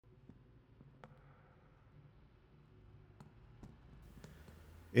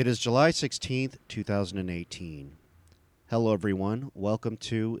It is July 16th, 2018. Hello, everyone. Welcome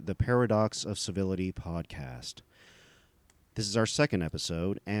to the Paradox of Civility podcast. This is our second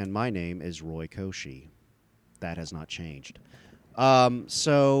episode, and my name is Roy Koshi. That has not changed.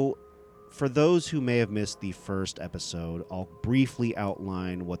 So, for those who may have missed the first episode, I'll briefly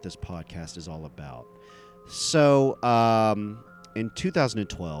outline what this podcast is all about. In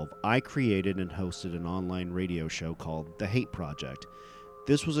 2012, I created and hosted an online radio show called The Hate Project.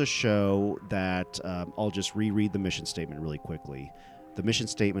 This was a show that I'll just reread the mission statement really quickly. The mission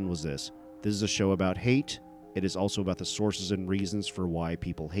statement was this: this is a show about hate. It is also about the sources and reasons for why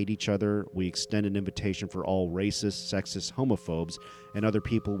people hate each other. We extend an invitation for all racists, sexists, homophobes, and other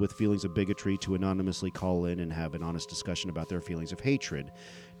people with feelings of bigotry to anonymously call in and have an honest discussion about their feelings of hatred.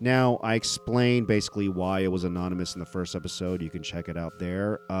 Now, I explained basically why it was anonymous in the first episode. You can check it out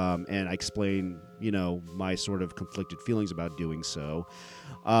there. And I explain, my sort of conflicted feelings about doing so.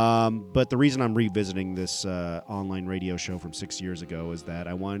 But the reason I'm revisiting this online radio show from 6 years ago is that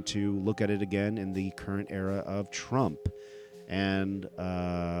I wanted to look at it again in the current era of Trump and,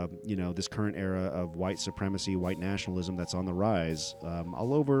 this current era of white supremacy, white nationalism that's on the rise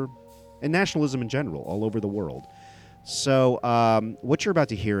all over, and nationalism in general, all over the world. So what you're about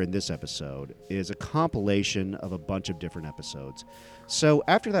to hear in this episode is a compilation of a bunch of different episodes. So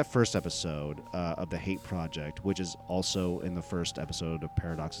after that first episode of The Hate Project, which is also in the first episode of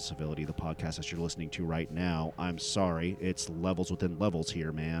Paradox of Civility, the podcast that you're listening to right now, I'm sorry, it's levels within levels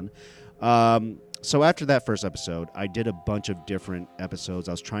here, man. So after that first episode, I did a bunch of different episodes.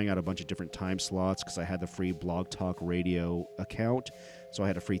 I was trying out a bunch of different time slots because I had the free Blog Talk Radio account. So I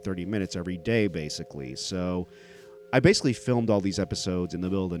had a free 30 minutes every day, basically. So I basically filmed all these episodes in the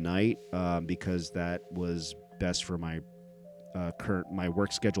middle of the night because that was best for my my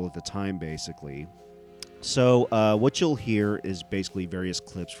work schedule at the time, basically. So what you'll hear is basically various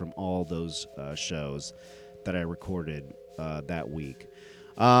clips from all those shows that I recorded that week.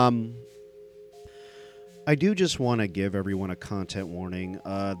 I do just want to give everyone a content warning.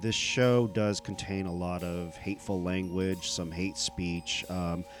 This show does contain a lot of hateful language, some hate speech.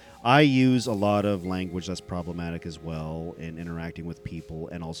 I use a lot of language that's problematic as well in interacting with people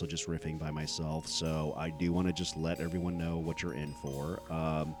and also just riffing by myself. So I do want to just let everyone know what you're in for.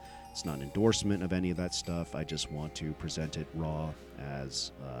 It's not an endorsement of any of that stuff. I just want to present it raw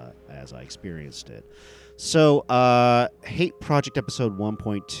as I experienced it. So, Hate Project episode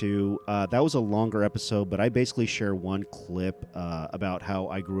 1.2, that was a longer episode, but I basically share one clip about how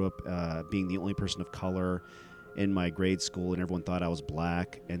I grew up being the only person of color in my grade school, and everyone thought I was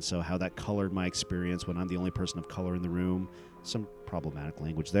black, and so how that colored my experience when I'm the only person of color in the room. Some problematic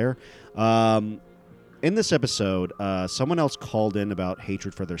language there. In this episode, someone else called in about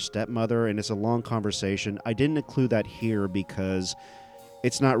hatred for their stepmother, and it's a long conversation. I didn't include that here because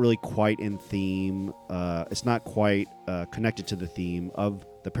it's not really quite in theme. It's not quite connected to the theme of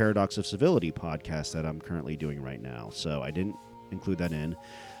the Paradox of Civility podcast that I'm currently doing right now, so I didn't include that in.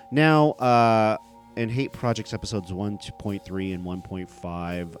 Now, in Hate Projects episodes 1.3 and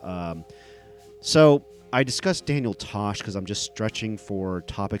 1.5. So I discussed Daniel Tosh because I'm just stretching for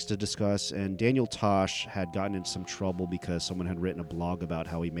topics to discuss, and Daniel Tosh had gotten into some trouble because someone had written a blog about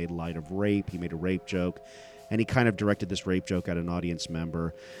how he made light of rape. He made a rape joke, and he kind of directed this rape joke at an audience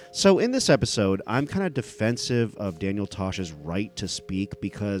member. So in this episode, I'm kind of defensive of Daniel Tosh's right to speak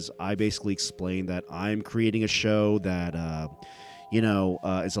because I basically explained that I'm creating a show that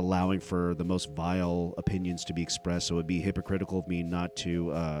is allowing for the most vile opinions to be expressed. So it would be hypocritical of me not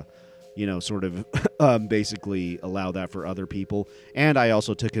to, basically allow that for other people. And I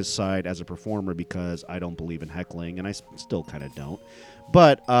also took his side as a performer because I don't believe in heckling, and I still kind of don't.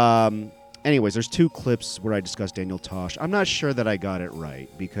 But anyways, there's two clips where I discuss Daniel Tosh. I'm not sure that I got it right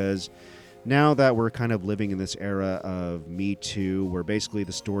because now that we're kind of living in this era of Me Too, where basically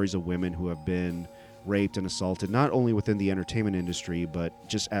the stories of women who have been raped and assaulted, not only within the entertainment industry, but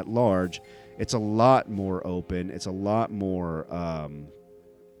just at large, it's a lot more open. It's a lot more,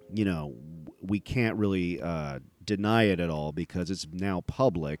 we can't really deny it at all because it's now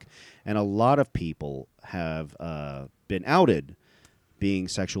public. And a lot of people have been outed being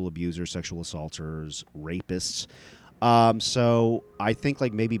sexual abusers, sexual assaulters, rapists. So I think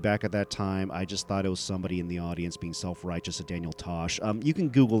maybe back at that time, I just thought it was somebody in the audience being self-righteous at Daniel Tosh. You can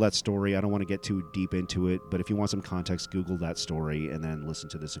Google that story. I don't want to get too deep into it, but if you want some context, Google that story and then listen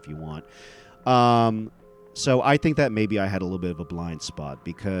to this if you want. So I think that maybe I had a little bit of a blind spot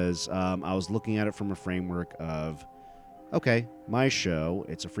because I was looking at it from a framework of, okay, my show,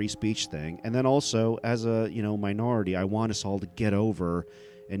 it's a free speech thing. And then also as a, minority, I want us all to get over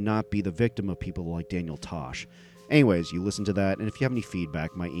and not be the victim of people like Daniel Tosh. Anyways, you listen to that, and if you have any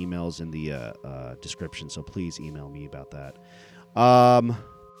feedback, my email's in the description, so please email me about that.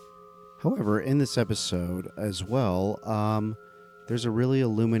 However, in this episode as well, there's a really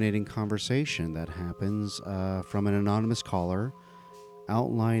illuminating conversation that happens from an anonymous caller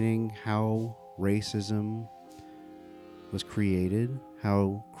outlining how racism was created,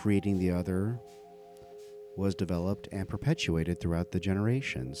 how creating the other was developed and perpetuated throughout the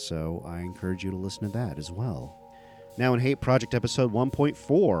generations. So I encourage you to listen to that as well. Now in Hate Project episode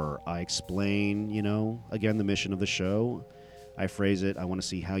 1.4, I explain, again, the mission of the show. I phrase it, I want to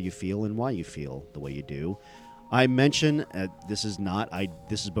see how you feel and why you feel the way you do. I mention, this is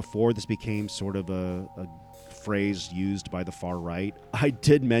before this became sort of a phrase used by the far right. I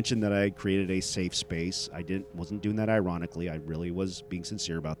did mention that I created a safe space. Wasn't doing that ironically. I really was being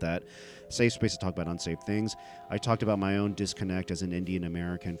sincere about that. Safe space to talk about unsafe things. I talked about my own disconnect as an Indian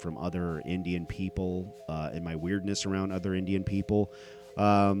American from other Indian people and my weirdness around other Indian people.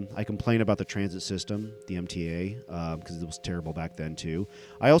 I complain about the transit system, the MTA, because it was terrible back then too.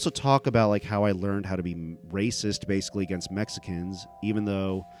 I also talk about how I learned how to be racist basically against Mexicans, even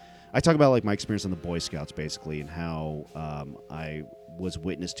though I talk about my experience on the Boy Scouts basically and how I was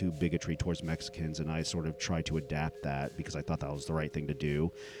witness to bigotry towards Mexicans, and I sort of tried to adapt that because I thought that was the right thing to do.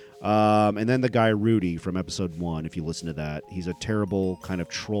 And then the guy Rudy from episode 1, if you listen to that, he's a terrible kind of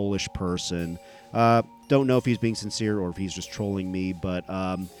trollish person. Don't know if he's being sincere or if he's just trolling me, but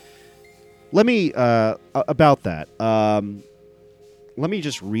let me about that. Let me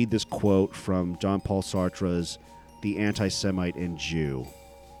just read this quote from Jean-Paul Sartre's The Anti-Semite and Jew.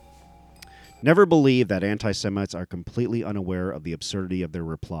 Never believe that anti-Semites are completely unaware of the absurdity of their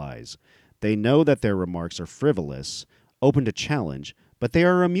replies. They know that their remarks are frivolous, open to challenge, but they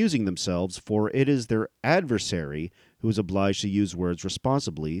are amusing themselves, for it is their adversary who is obliged to use words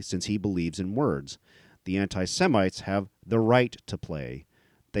responsibly, since he believes in words. The anti-Semites have the right to play.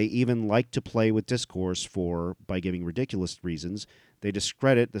 They even like to play with discourse, for, by giving ridiculous reasons, they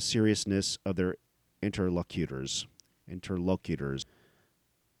discredit the seriousness of their interlocutors.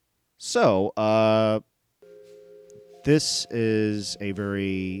 So, this is a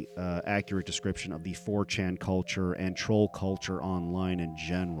very accurate description of the 4chan culture and troll culture online in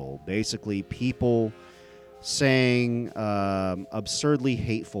general. Basically, people saying absurdly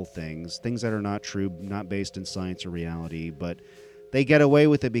hateful things that are not true, not based in science or reality, but they get away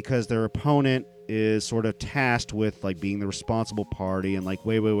with it because their opponent is sort of tasked with being the responsible party and wait,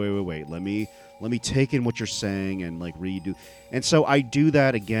 let me take in what you're saying and redo. And so I do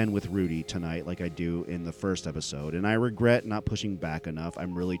that again with Rudy tonight, like I do in the first episode, and I regret not pushing back enough.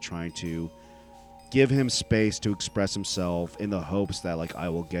 I'm really trying to give him space to express himself in the hopes that I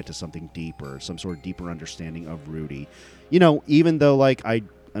will get to something deeper, some sort of deeper understanding of Rudy. Even though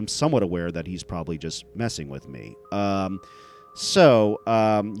I'm somewhat aware that he's probably just messing with me. So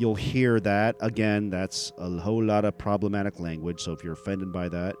you'll hear that. Again, that's a whole lot of problematic language, so if you're offended by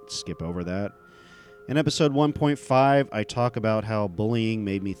that, skip over that. In episode 1.5, I talk about how bullying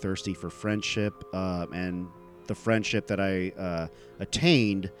made me thirsty for friendship, and the friendship that I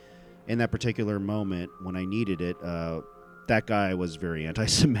attained in that particular moment when I needed it. That guy was very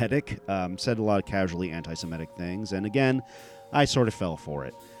anti-Semitic, said a lot of casually anti-Semitic things, and again, I sort of fell for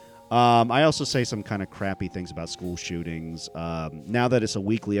it. I also say some kind of crappy things about school shootings. Now that it's a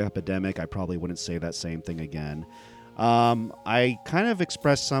weekly epidemic, I probably wouldn't say that same thing again. I kind of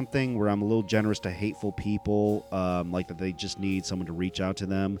express something where I'm a little generous to hateful people, that they just need someone to reach out to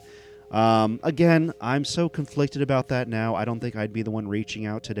them. Again, I'm so conflicted about that now. I don't think I'd be the one reaching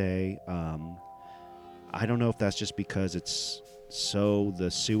out today. I don't know if that's just because the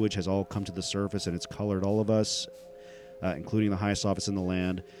sewage has all come to the surface and it's colored all of us, including the highest office in the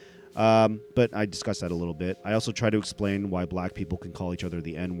land. But I discussed that a little bit. I also try to explain why black people can call each other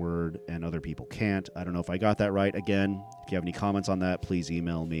the N-word and other people can't. I don't know if I got that right. Again, if you have any comments on that, please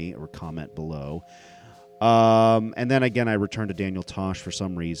email me or comment below. And then again, I returned to Daniel Tosh for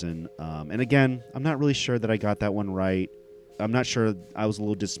some reason. And again, I'm not really sure that I got that one right. I'm not sure. I was a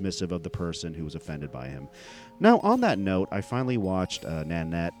little dismissive of the person who was offended by him. Now, on that note, I finally watched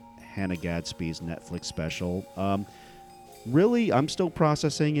Nanette, Hannah Gadsby's Netflix special. Really, I'm still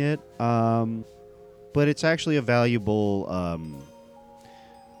processing it, but it's actually a valuable.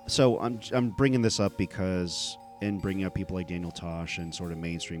 So I'm bringing this up because in bringing up people like Daniel Tosh and sort of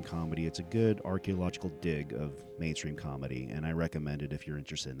mainstream comedy, it's a good archaeological dig of mainstream comedy, and I recommend it if you're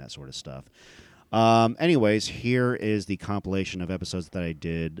interested in that sort of stuff. Anyways, here is the compilation of episodes that I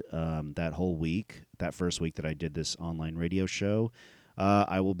did that whole week, that first week that I did this online radio show.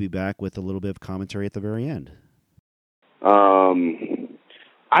 I will be back with a little bit of commentary at the very end.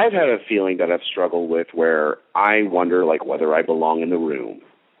 I've had a feeling that I've struggled with where I wonder, like, whether I belong in the room.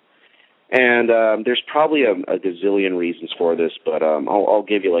 And there's probably a gazillion reasons for this, but I'll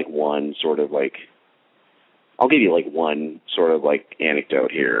give you, like, one sort of, like,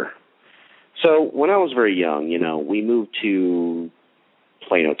 anecdote here. So when I was very young, we moved to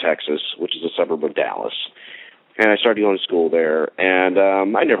Plano, Texas, which is a suburb of Dallas. And I started going to school there, and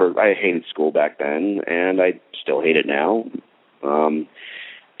I hated school back then, and I still hate it now.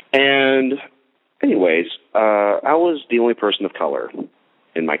 And anyways, I was the only person of color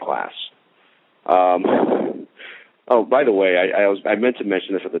in my class. Oh, by the way, I meant to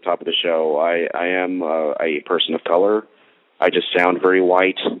mention this at the top of the show. I am a person of color. I just sound very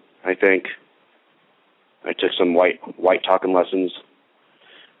white, I think. I took some white talking lessons.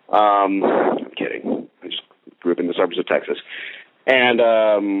 I'm kidding. I just grew up in the suburbs of Texas. And,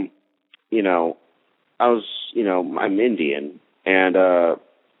 I'm Indian, and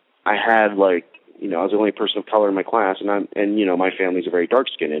I had, like, I was the only person of color in my class, and my family's a very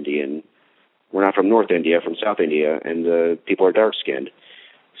dark-skinned Indian. We're not from North India, from South India, and people are dark-skinned.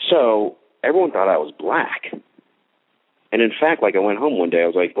 So everyone thought I was black. And in fact, like, I went home one day, I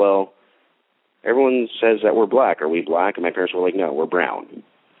was like, well, everyone says that we're black. Are we black? And my parents were like, no, we're brown.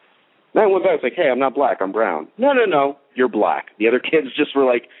 Then I went back, I was like, hey, I'm not black, I'm brown. No, you're black. The other kids just were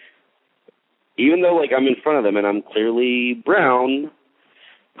like, even though, like, I'm in front of them and I'm clearly brown,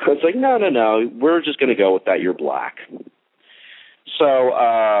 it's like, no, we're just going to go with that, you're black. So,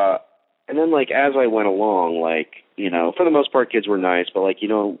 and then, like, as I went along, like, for the most part, kids were nice, but, like,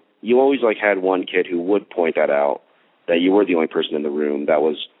 you always, like, had one kid who would point that out, that you were the only person in the room that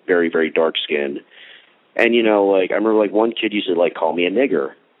was very, very dark-skinned. And, like, I remember, like, one kid used to, like, call me a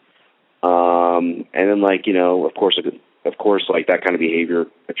nigger. And then, like, of course, like, that kind of behavior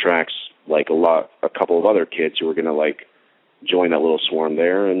attracts, like, a couple of other kids who are going to, like, join that little swarm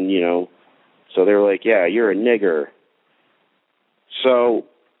there. And, so they were like, yeah, you're a nigger. So,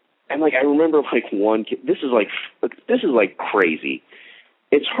 and, like, I remember, like, one kid, this is like crazy.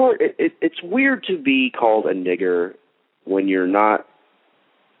 It's hard. It's weird to be called a nigger when you're not,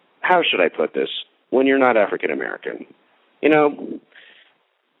 how should I put this? When you're not African American.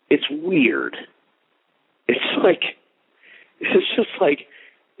 It's weird. It's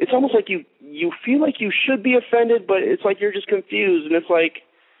almost like you feel like you should be offended, but it's like you're just confused, and it's like,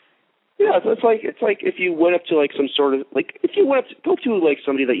 yeah, it's like if you went up to, like, some sort of, like, if you went up to, go to, like,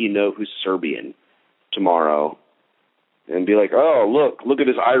 somebody that who's Serbian tomorrow, and be like, oh, look at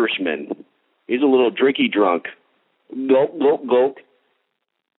this Irishman. He's a little drinky drunk. Gulp, gulp, gulp.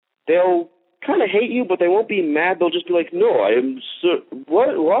 They'll kind of hate you, but they won't be mad. They'll just be like, no, I am so,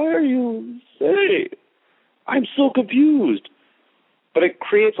 what? Why are you saying? I'm so confused. But it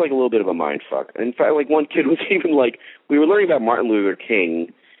creates, like, a little bit of a mind fuck. In fact, like, one kid was even like, we were learning about Martin Luther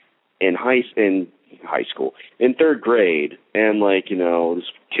King in high school, in third grade, and, like, this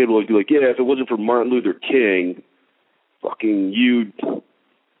kid would be like, yeah, if it wasn't for Martin Luther King, fucking you'd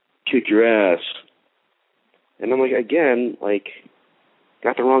kick your ass. And I'm like, again, like,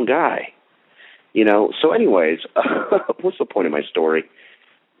 got the wrong guy. So anyways, what's the point of my story?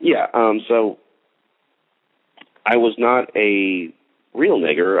 Yeah, so I was not a real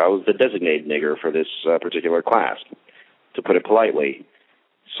nigger. I was the designated nigger for this particular class, to put it politely.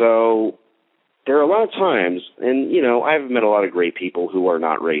 So there are a lot of times, and, I've met a lot of great people who are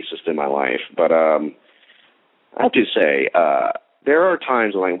not racist in my life, but I have to say, there are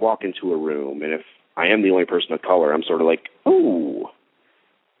times when I walk into a room, and if I am the only person of color, I'm sort of like, ooh,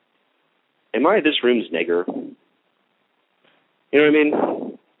 am I this room's nigger? You know what I mean?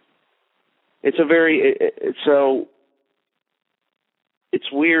 It's a very, so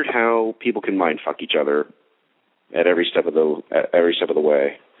it's weird how people can mind fuck each other at every step of the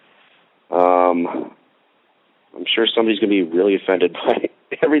way. I'm sure somebody's going to be really offended by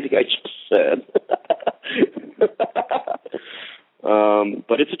everything I just said.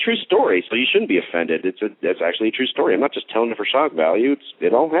 But it's a true story, so you shouldn't be offended. It's actually a true story. I'm not just telling it for shock value.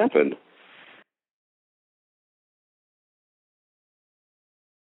 It all happened.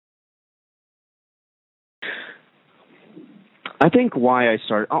 I think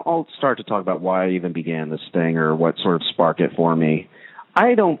I'll start to talk about why I even began this thing, or what sort of sparked it for me.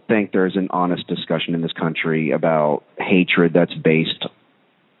 I don't think there's an honest discussion in this country about hatred that's based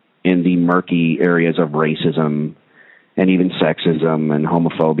in the murky areas of racism and even sexism and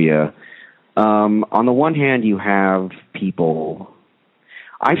homophobia. On the one hand, you have people,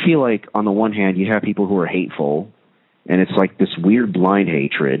 I feel like on the one hand, you have people who are hateful, and it's like this weird blind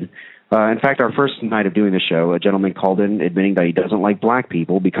hatred. In fact, our first night of doing the show, a gentleman called in admitting that he doesn't like black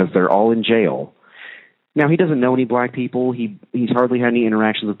people because they're all in jail. Now, he doesn't know any black people. He's hardly had any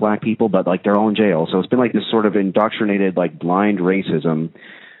interactions with black people, but, like, they're all in jail. So it's been, like, this sort of indoctrinated, like, blind racism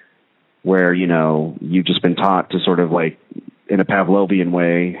where, you know, you've just been taught to sort of, like, in a Pavlovian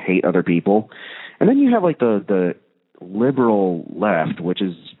way, hate other people. And then you have, like, the liberal left, which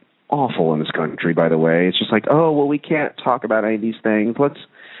is awful in this country, by the way. It's just like, oh, well, we can't talk about any of these things. Let's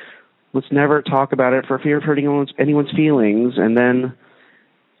never talk about it for fear of hurting anyone's feelings. And then,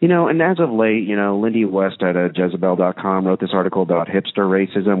 you know, and as of late, you know, Lindy West at Jezebel.com wrote this article about hipster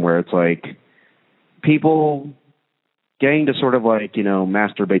racism, where it's like people getting to sort of like, you know,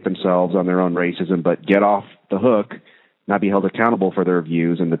 masturbate themselves on their own racism, but get off the hook, not be held accountable for their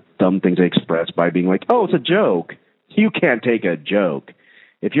views and the dumb things they express by being like, oh, it's a joke. You can't take a joke.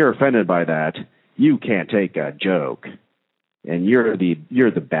 If you're offended by that, you can't take a joke. And you're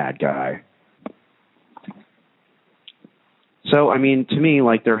the bad guy. So, I mean, to me,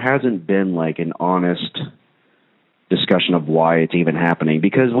 like, there hasn't been, like, an honest discussion of why it's even happening.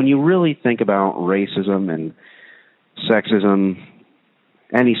 Because when you really think about racism and sexism,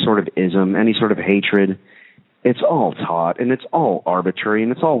 any sort of ism, any sort of hatred, it's all taught, and it's all arbitrary,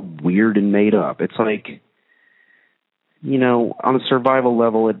 and it's all weird and made up. It's like, you know, on a survival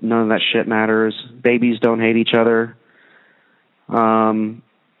level, none of that shit matters. Babies don't hate each other.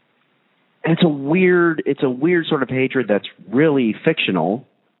 It's a weird sort of hatred that's really fictional.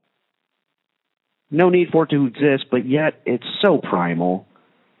 No need for it to exist, but yet it's so primal,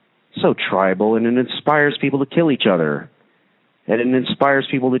 so tribal, and it inspires people to kill each other. And it inspires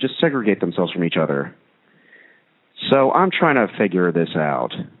people to just segregate themselves from each other. So I'm trying to figure this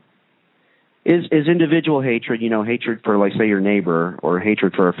out. Is individual hatred, you know, hatred for, like, say, your neighbor, or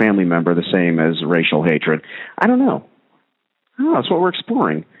hatred for a family member the same as racial hatred? I don't know. That's what we're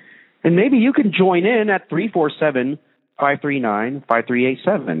exploring. And maybe you can join in at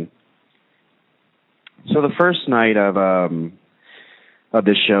 347-539-5387. So the first night of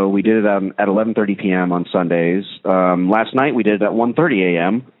this show, we did it at 11:30 p.m. on Sundays. Last night we did it at 1:30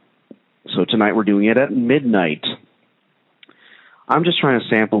 a.m. So tonight we're doing it at midnight. I'm just trying to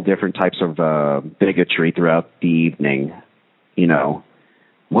sample different types of bigotry throughout the evening. You know,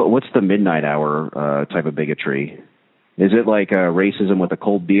 what's the midnight hour type of bigotry? Is it like racism with a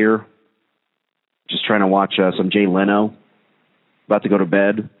cold beer? Just trying to watch some Jay Leno, about to go to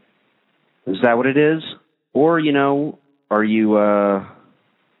bed? Is that what it is? Or, you know, are you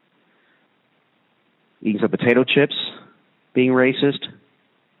eating some potato chips, being racist?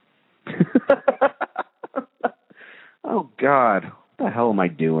 Oh, God. What the hell am I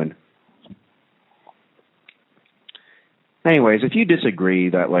doing? Anyways, if you disagree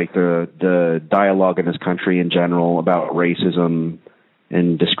that, like, the dialogue in this country in general about racism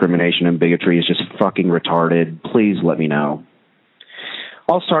and discrimination and bigotry is just fucking retarded, please let me know.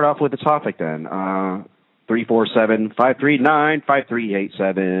 I'll start off with the topic then.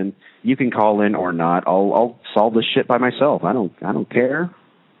 347-539-5387. You can call in or not. I'll solve this shit by myself. I don't care.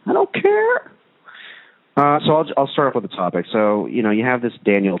 I don't care. So I'll start off with the topic. So, you know, you have this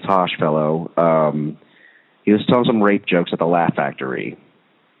Daniel Tosh fellow. He was telling some rape jokes at the Laugh Factory,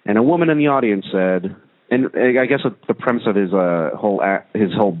 and a woman in the audience said, and I guess the premise of his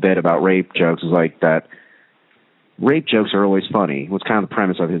whole bit about rape jokes is like that rape jokes are always funny. Was kind of the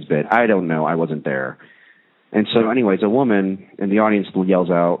premise of his bit. I don't know. I wasn't there. And so, anyways, a woman in the audience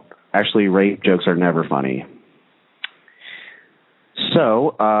yells out, "Actually, rape jokes are never funny."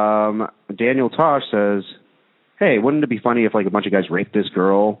 So Daniel Tosh says, "Hey, wouldn't it be funny if, like, a bunch of guys raped this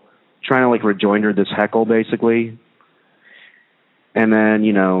girl?" Trying to, like, rejoinder this heckle, basically. And then,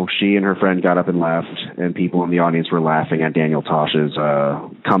 you know, she and her friend got up and left, and people in the audience were laughing at Daniel Tosh's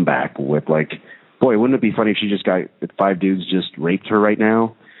comeback with, like, boy, wouldn't it be funny if 5 dudes just raped her right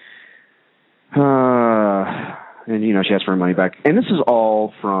now? And, you know, she asked for her money back. And this is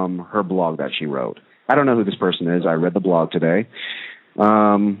all from her blog that she wrote. I don't know who this person is. I read the blog today.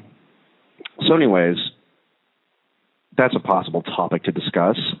 So anyways, that's a possible topic to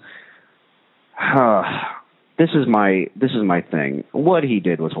discuss. This is my thing. What he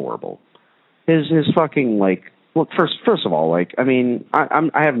did was horrible. His fucking, like, well, first of all, like, I mean,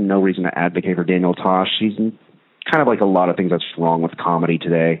 I have no reason to advocate for Daniel Tosh. He's kind of like a lot of things that's wrong with comedy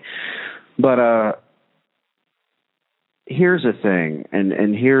today. But here's the thing,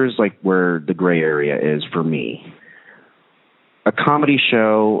 and here's, like, where the gray area is for me. A comedy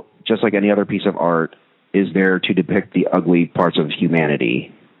show, just like any other piece of art, is there to depict the ugly parts of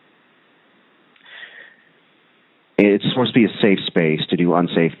humanity. It's supposed to be a safe space to do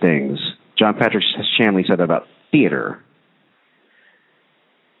unsafe things. John Patrick Shanley said that about theater.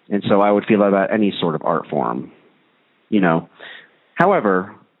 And so I would feel that about any sort of art form, you know.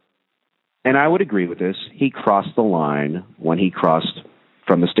 However, And I would agree with this. He crossed the line when he crossed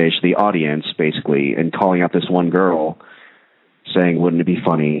from the stage to the audience, basically, and calling out this one girl, saying, wouldn't it be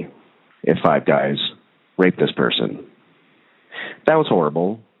funny if 5 guys raped this person? That was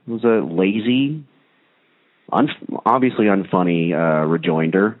horrible. It was a lazy, obviously unfunny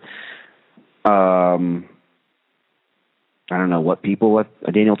rejoinder. I don't know what people at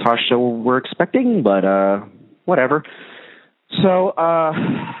a Daniel Tosh show were expecting, but whatever. So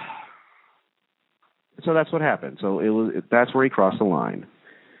that's what happened. So that's where he crossed the line.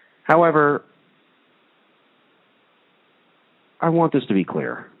 However, I want this to be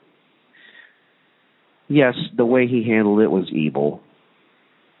clear. Yes, the way he handled it was evil.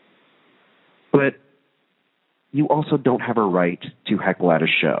 But you also don't have a right to heckle at a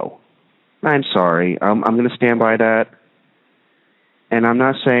show. I'm sorry. I'm going to stand by that. And I'm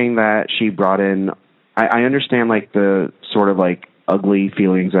not saying that she brought in... I understand, like, the sort of, like, ugly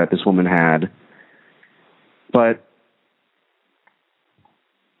feelings that this woman had. But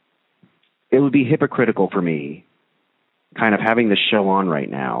it would be hypocritical for me kind of having this show on right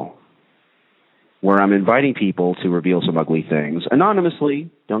now where I'm inviting people to reveal some ugly things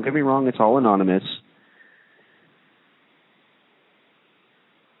anonymously. Don't get me wrong, it's all anonymous.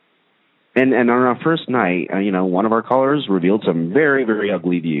 And on our first night, one of our callers revealed some very, very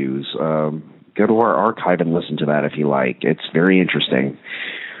ugly views. Go to our archive and listen to that if you like. It's very interesting.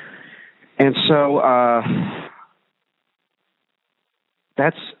 And so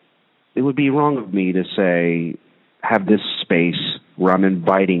it would be wrong of me to say, have this space where I'm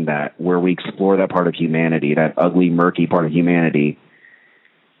inviting that, where we explore that part of humanity, that ugly, murky part of humanity,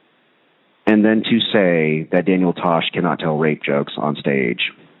 and then to say that Daniel Tosh cannot tell rape jokes on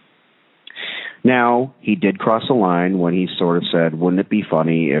stage. Now, he did cross the line when he sort of said, wouldn't it be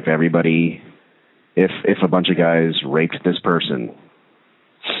funny if if a bunch of guys raped this person?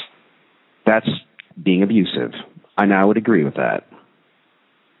 That's being abusive. And I would agree with that.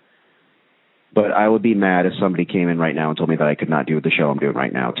 But I would be mad if somebody came in right now and told me that I could not do the show I'm doing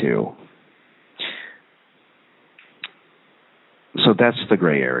right now, too. So that's the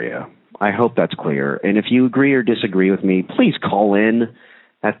gray area. I hope that's clear. And if you agree or disagree with me, please call in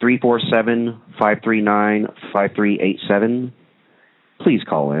at 347-539-5387. Please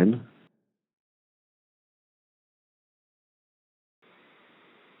call in.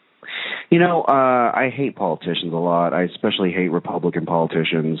 I hate politicians a lot. I especially hate Republican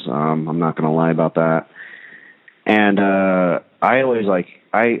politicians. I'm not going to lie about that. And I always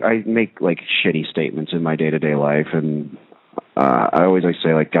I make shitty statements in my day-to-day life, and I always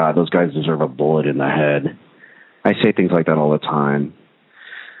say God, those guys deserve a bullet in the head. I say things like that all the time.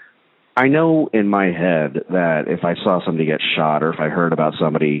 I know in my head that if I saw somebody get shot, or if I heard about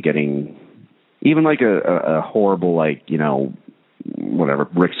somebody getting even a horrible whatever,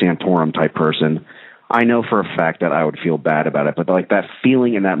 Rick Santorum type person, I know for a fact that I would feel bad about it. But that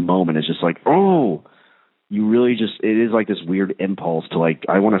feeling in that moment is just oh, you really it is this weird impulse to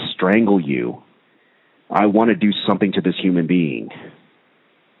I want to strangle you. I want to do something to this human being.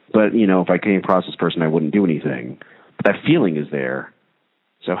 But, if I came across this person, I wouldn't do anything. But that feeling is there.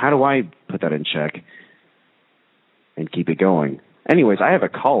 So how do I put that in check and keep it going? Anyways, I have a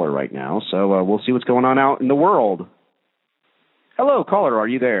caller right now, so we'll see what's going on out in the world. Hello, caller, are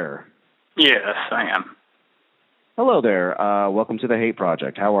you there? Yes, I am. Hello there. Welcome to the Hate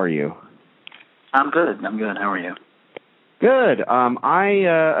Project. How are you? I'm good. How are you? Good.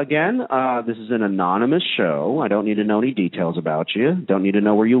 This is an anonymous show. I don't need to know any details about you. Don't need to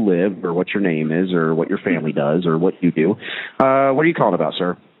know where you live or what your name is or what your family does or what you do. What are you calling about,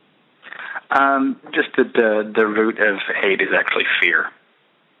 sir? Just that the root of hate is actually fear.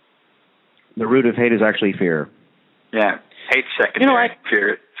 The root of hate is actually fear. Yeah. Hate's secondary.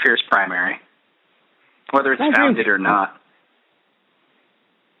 Fear's primary. Whether it's founded or not.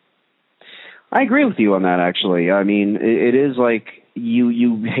 I agree with you on that, actually. I mean, it is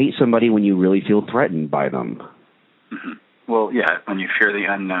you hate somebody when you really feel threatened by them. Mm-hmm. Well, yeah, when you fear the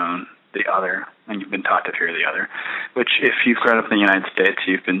unknown, the other, and you've been taught to fear the other, which if you've grown up in the United States,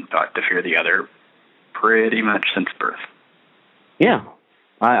 you've been taught to fear the other pretty much since birth. Yeah,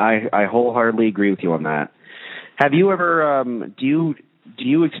 I wholeheartedly agree with you on that. Have you ever, do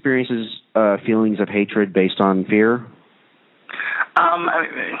you experience feelings of hatred based on fear?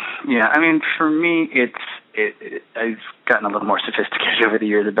 For me, I've gotten a little more sophisticated over the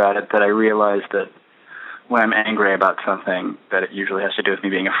years about it, that I realize that when I'm angry about something, that it usually has to do with me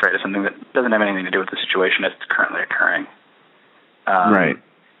being afraid of something that doesn't have anything to do with the situation as it's currently occurring. Right.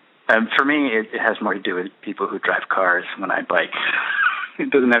 For me, it has more to do with people who drive cars when I bike.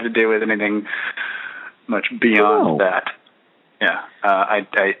 It doesn't have to do with anything much beyond that. Yeah, I'm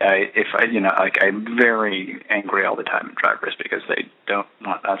very angry all the time at drivers because they don't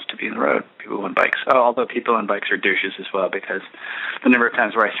want us to be in the road. People on bikes, although people on bikes are douches as well, because the number of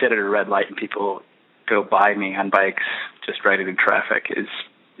times where I sit at a red light and people go by me on bikes just right into traffic it's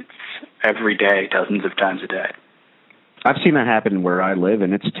every day, dozens of times a day. I've seen that happen where I live,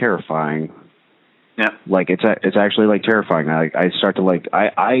 and it's terrifying. Yeah, like it's actually like terrifying. I start to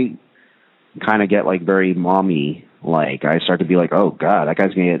I kind of get like very mommy. Like I start to be like, oh God, that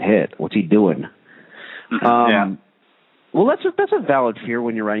guy's gonna get hit. What's he doing? Yeah. Well, that's a valid fear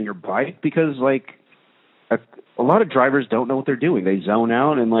when you're riding your bike, because like a lot of drivers don't know what they're doing. They zone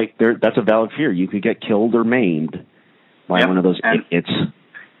out, and like that's a valid fear. You could get killed or maimed by one of those idiots.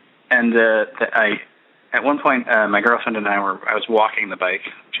 And at one point, my girlfriend and I was walking the bike.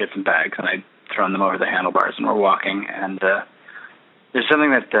 She had some bags, and I'd thrown them over the handlebars, and we're walking. And there's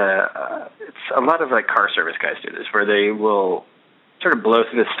something that it's a lot of like car service guys do this, where they will sort of blow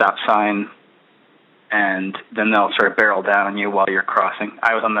through the stop sign, and then they'll sort of barrel down on you while you're crossing.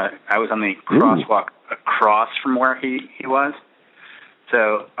 I was on the crosswalk across from where he was.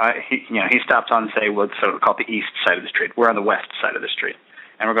 So he stopped on, say, what's sort of called the east side of the street. We're on the west side of the street,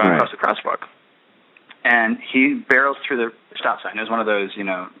 and we're going across the crosswalk. And he barrels through the stop sign. It was one of those,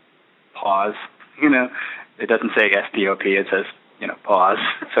 pause. It doesn't say SDOP. It says, pause.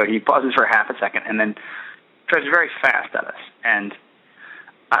 So he pauses for half a second and then drives very fast at us. And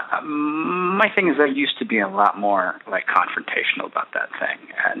my thing is I used to be a lot more like confrontational about that thing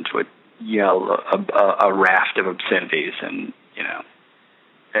and would yell a raft of obscenities and,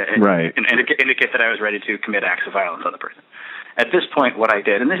 indicate that I was ready to commit acts of violence on the person. At this point, what I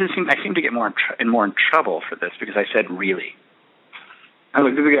did, and I seem to get more in trouble for this because I said, really. I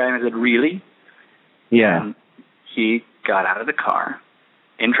looked at the guy and I said, really? Yeah. And he got out of the car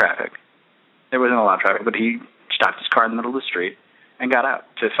in traffic. There wasn't a lot of traffic, but he stopped his car in the middle of the street and got out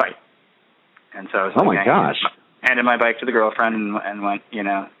to fight. And so I was my gosh. Handed my bike to the girlfriend and went,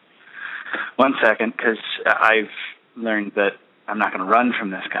 1 second, because I've learned that I'm not going to run from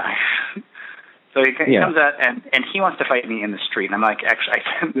this guy. So he comes out, and he wants to fight me in the street. And I'm like, actually,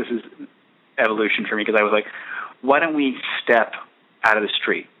 this is evolution for me, because I was like, why don't we step out of the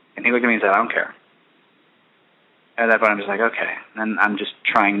street? And he looked at me and said, I don't care. At that point, I'm just like, okay. And I'm just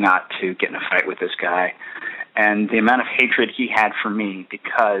trying not to get in a fight with this guy. And the amount of hatred he had for me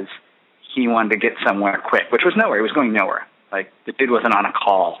because he wanted to get somewhere quick, which was nowhere. He was going nowhere. Like, the dude wasn't on a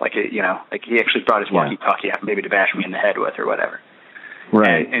call. Like, he actually brought his walkie-talkie out maybe to bash me in the head with or whatever.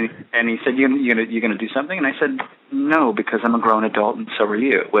 Right. And he said, you going to do something? And I said, no, because I'm a grown adult and so are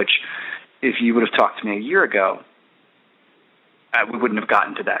you, which if you would have talked to me a year ago, we wouldn't have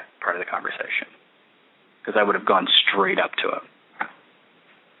gotten to that part of the conversation because I would have gone straight up to him.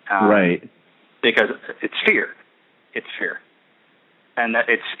 Right. Because it's fear. It's fear. And that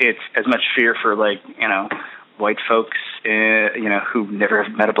it's as much fear for, like, white folks, who never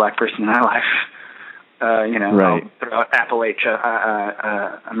have met a black person in their life. Right. Throughout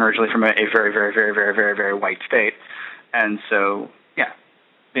Appalachia, I'm originally from a very, very, very, very, very, very white state. And so,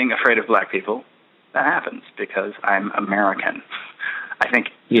 being afraid of black people, that happens because I'm American. I think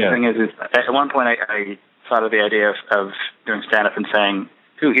the thing is at one point I thought of the idea of doing stand-up and saying,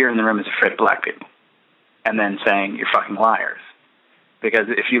 who here in the room is afraid of black people? And then saying, you're fucking liars. Because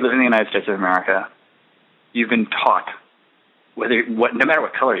if you live in the United States of America, you've been taught, no matter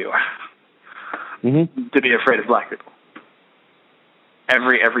what color you are, to be afraid of black people.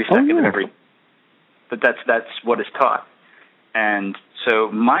 Every second of every. But that's what is taught. And so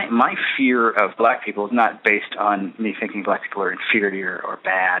my fear of black people is not based on me thinking black people are inferior or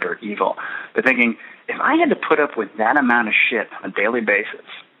bad or evil, but thinking if I had to put up with that amount of shit on a daily basis,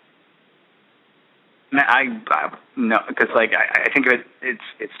 no, because like I think of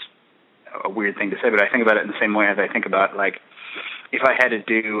it's a weird thing to say, but I think about it in the same way as I think about like if I had to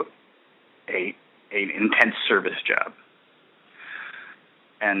do an intense service job,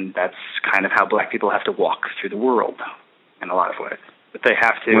 and that's kind of how black people have to walk through the world in a lot of ways. But they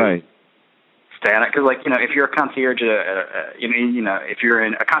have to stay on it because, like, if you're a concierge at if you're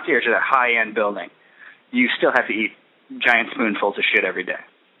in a concierge at a high-end building, you still have to eat giant spoonfuls of shit every day,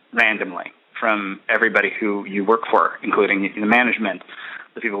 randomly, from everybody who you work for, including the management,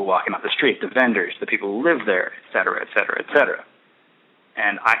 the people walking off the street, the vendors, the people who live there, et cetera, et cetera, et cetera.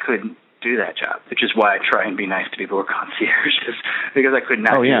 And I couldn't do that job, which is why I try and be nice to people who are concierges, because I could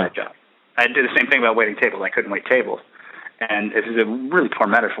not do that job. I did the same thing about waiting tables. I couldn't wait tables. And it is a really poor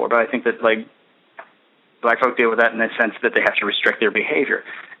metaphor, but I think that, like, black folk deal with that in the sense that they have to restrict their behavior.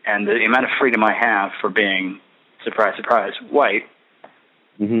 And the amount of freedom I have for being, surprise, surprise, white,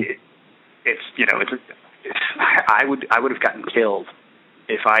 it's I would have gotten killed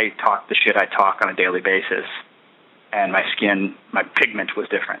if I talked the shit I talk on a daily basis, and my skin, my pigment was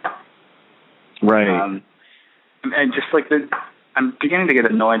different. Right. And just like I'm beginning to get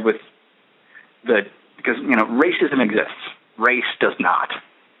annoyed with because racism exists. Race does not.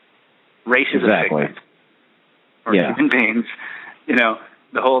 Race is a figment. Or human beings.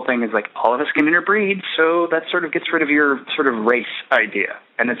 The whole thing is like all of us can interbreed, so that sort of gets rid of your sort of race idea.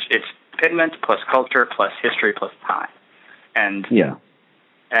 And it's pigment plus culture plus history plus time. And if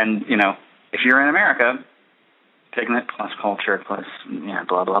you're in America, pigment plus culture plus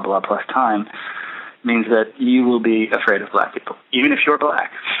blah blah blah plus time means that you will be afraid of black people, even if you're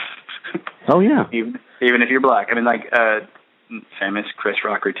black. Oh yeah. Even if you're black. I mean, like famous Chris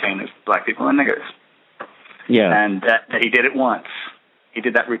Rock routine of black people and niggers. Yeah. And that he did it once. He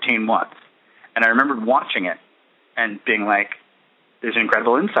did that routine once. And I remember watching it and being like, there's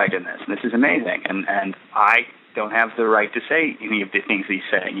incredible insight in this, and this is amazing. And I don't have the right to say any of the things he's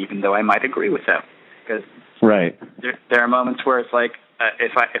saying, even though I might agree with them. Because there are moments where it's like,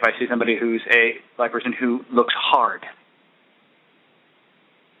 if I see somebody who's a black person who looks hard,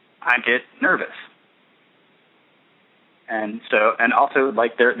 I get nervous. And also,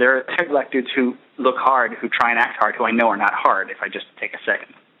 like, there are black dudes who look hard, who try and act hard, who I know are not hard if I just take a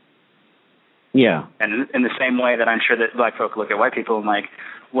second. Yeah. And in the same way that I'm sure that black folk look at white people and like,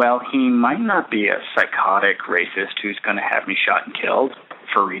 well, he might not be a psychotic racist who's going to have me shot and killed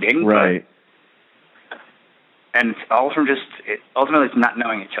for reading. Right. And it's all from ultimately it's not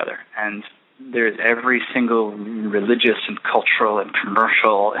knowing each other. And there's every single religious and cultural and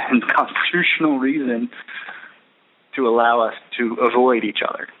commercial and constitutional reason to allow us to avoid each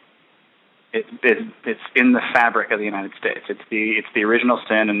other. It's in the fabric of the United States. It's the original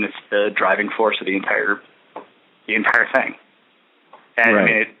sin, and it's the driving force of the entire thing. And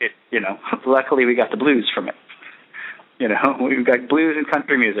right. I mean, luckily we got the blues from it. We've got blues and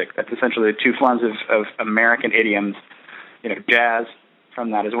country music. That's essentially the two forms of American idioms. Jazz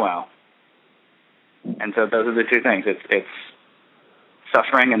from that as well. And so those are the two things. It's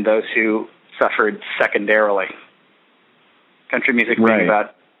suffering and those who suffered secondarily. Country music being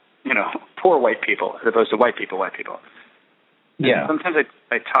about, poor white people as opposed to white people. Yeah. And sometimes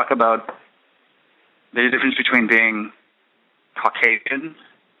I talk about the difference between being Caucasian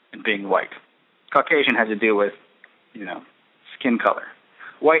and being white. Caucasian has to do with, skin color.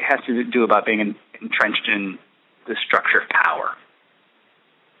 White has to do about being entrenched in the structure of power.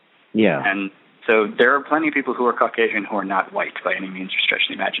 Yeah. And so there are plenty of people who are Caucasian who are not white by any means or stretch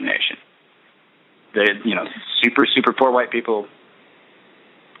of the imagination. Super, super poor white people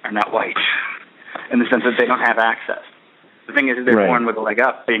are not white in the sense that they don't have access. The thing is, if they're born with a leg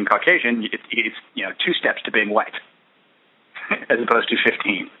up, being Caucasian, it's 2 steps to being white as opposed to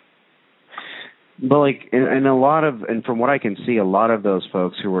 15. But like, and from what I can see, a lot of those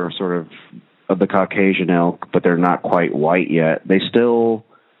folks who are sort of the Caucasian ilk, but they're not quite white yet,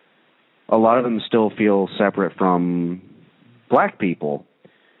 a lot of them still feel separate from black people.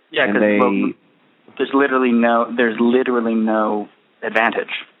 Yeah, because there's literally no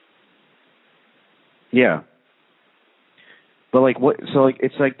advantage. Yeah. But like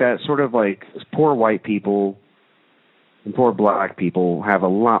it's like that sort of like poor white people and poor black people have a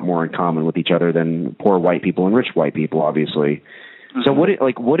lot more in common with each other than poor white people and rich white people, obviously. Mm-hmm. So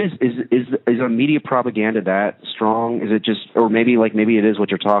what is a media propaganda that strong? Is it just, or maybe it is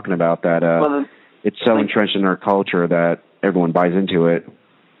what you're talking about, that it's so entrenched in our culture that everyone buys into it?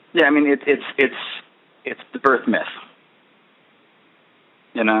 Yeah, I mean it's the birth myth.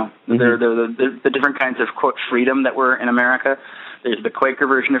 Mm-hmm. The different kinds of quote freedom that were in America. There's the Quaker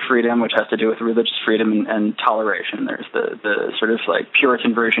version of freedom, which has to do with religious freedom and toleration. There's the sort of like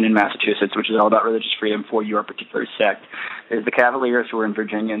Puritan version in Massachusetts, which is all about religious freedom for your particular sect. There's the Cavaliers who were in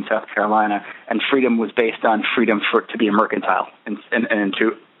Virginia and South Carolina, and freedom was based on freedom to be a mercantile and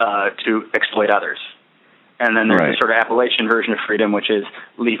to exploit others. And then there's the sort of Appalachian version of freedom, which is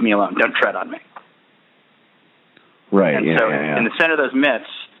leave me alone, don't tread on me. Right. And so in the center of those myths,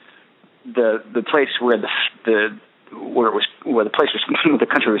 the place where the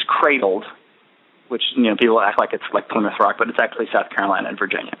country was cradled, which people act like it's like Plymouth Rock, but it's actually South Carolina and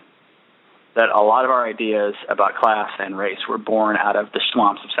Virginia. That a lot of our ideas about class and race were born out of the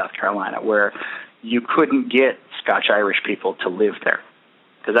swamps of South Carolina, where you couldn't get Scotch-Irish people to live there,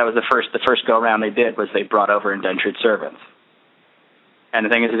 because that was the first go around they did was they brought over indentured servants. And the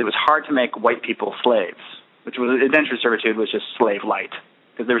thing is, it was hard to make white people slaves, which was indentured servitude was just slave light,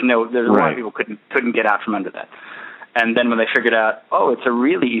 because there's a lot of people couldn't get out from under that. And then when they figured out, it's a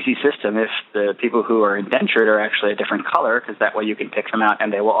really easy system if the people who are indentured are actually a different color, because that way you can pick them out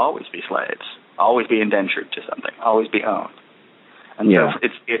and they will always be slaves. always be indentured to something, always be owned. And so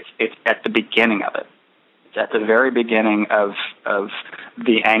it's at the beginning of it. It's at the very beginning of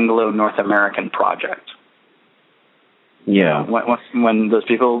the Anglo-North American project. Yeah. When those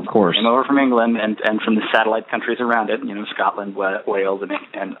people of course. came over from England and from the satellite countries around it, Scotland, Wales,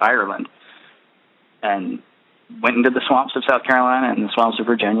 and Ireland, and went into the swamps of South Carolina and the swamps of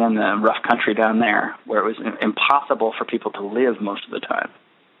Virginia and the rough country down there, where it was impossible for people to live most of the time.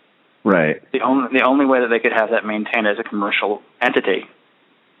 Right. The only way that they could have that maintained as a commercial entity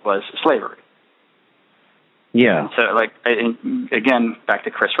was slavery. Yeah. And so, again, back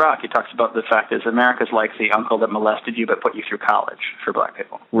to Chris Rock, he talks about the fact is America's like the uncle that molested you but put you through college for black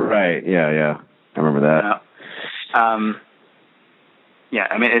people. Right. Yeah. I remember that. I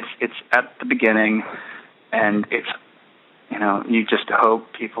mean, it's at the beginning, and it's, you just hope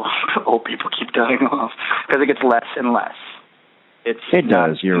old people keep dying off, because it gets less and less. It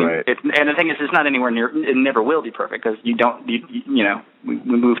does. You're right. And the thing is, it's not anywhere near. It never will be perfect, because we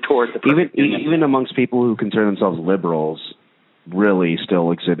move towards the perfect. Even amongst people who consider themselves liberals, really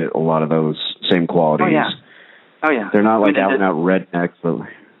still exhibit a lot of those same qualities. Oh yeah. They're not like out and out rednecks, but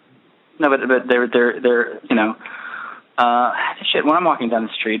no, but they're shit. When I'm walking down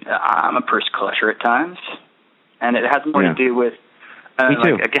the street, I'm a purse clutcher at times, and it has more to do with. Me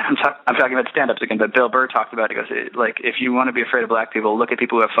too. Again, I'm talking about stand-ups again, but Bill Burr talked about it. He goes, if you want to be afraid of black people, look at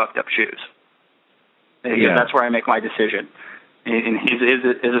people who have fucked up shoes. That's where I make my decision. And his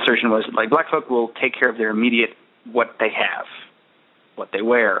assertion was, black folk will take care of their immediate, what they have, what they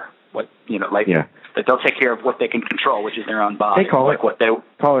wear, they'll take care of what they can control, which is their own body. Hey, caller,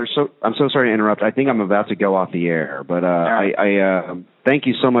 I'm so sorry to interrupt. I think I'm about to go off the air, but right. I thank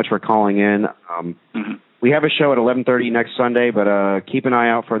you so much for calling in. We have a show at 11:30 next Sunday, but keep an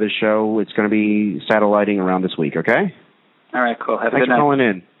eye out for this show. It's going to be satelliting around this week, okay? All right, cool. Have a good night. Thanks for calling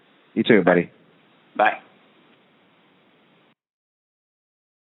in. You too, buddy. Bye.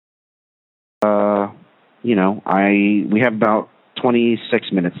 We have about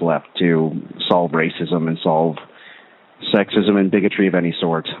 26 minutes left to solve racism and solve sexism and bigotry of any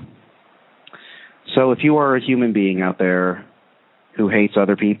sort. So if you are a human being out there who hates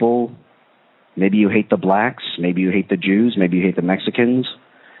other people, maybe you hate the blacks, maybe you hate the Jews, maybe you hate the Mexicans,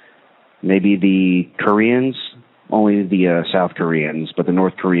 maybe the Koreans, only the South Koreans, but the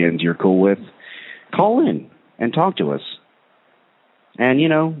North Koreans you're cool with, call in and talk to us. And,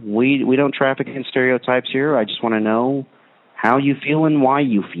 we don't traffic in stereotypes here. I just want to know how you feel and why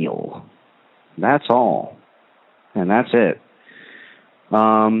you feel. That's all. And that's it.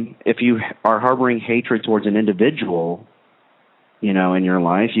 If you are harboring hatred towards an individual, in your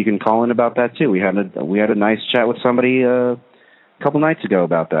life, you can call in about that too. We had a nice chat with somebody a couple nights ago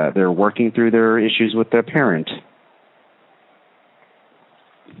about that. They're working through their issues with their parent.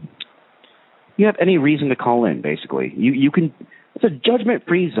 You have any reason to call in, basically. You can. It's a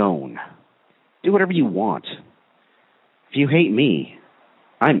judgment-free zone. Do whatever you want. If you hate me,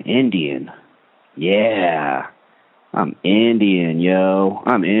 I'm Indian. Yeah, I'm Indian, yo.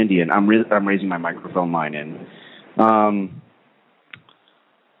 I'm Indian. I'm raising my microphone line in.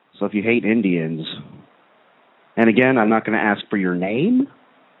 So if you hate Indians, and again, I'm not going to ask for your name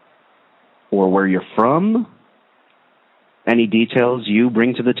or where you're from. Any details you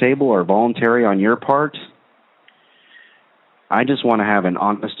bring to the table are voluntary on your part. I just want to have an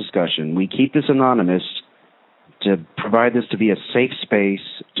honest discussion. We keep this anonymous to provide this to be a safe space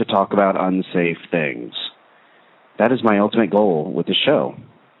to talk about unsafe things. That is my ultimate goal with the show.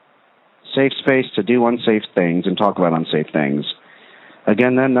 Safe space to do unsafe things and talk about unsafe things.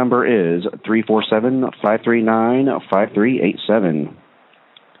 Again, that number is 347-539-5387.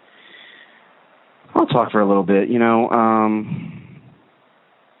 I'll talk for a little bit.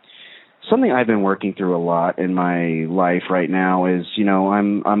 Something I've been working through a lot in my life right now is,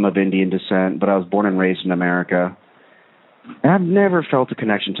 I'm of Indian descent, but I was born and raised in America. And I've never felt a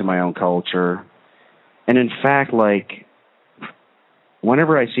connection to my own culture. And in fact,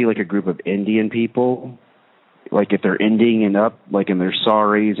 whenever I see a group of Indian people, if they're Indian up, in their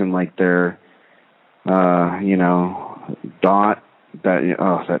saris and their, dot,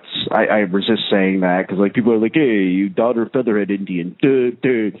 I resist saying that because people are like, hey, you daughter featherhead Indian,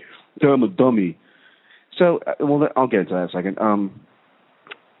 dude, I'm a dummy. So, I'll get into that in a second.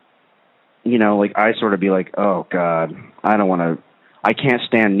 I sort of be like, oh God, I can't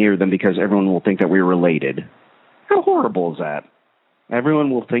stand near them because everyone will think that we're related. How horrible is that?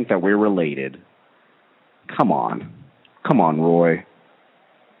 Everyone will think that we're related. Come on, Roy.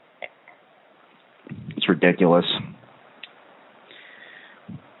 It's ridiculous.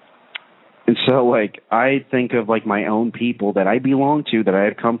 And so, like, I think of, like, my own people that I belong to, that I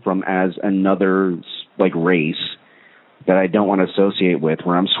have come from, as another, like, race that I don't want to associate with,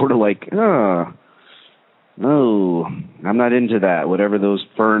 where I'm sort of like, oh, I'm not into that. Whatever those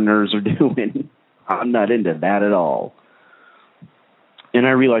foreigners are doing, I'm not into that at all. And I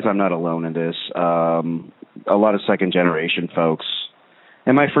realize I'm not alone in this. A lot of second-generation folks.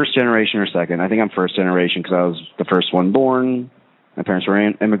 Am I first generation or second? I think I'm first generation because I was the first one born. My parents were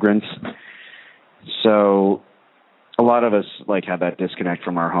immigrants. So a lot of us, like, have that disconnect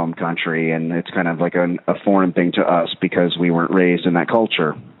from our home country, and it's kind of like a foreign thing to us because we weren't raised in that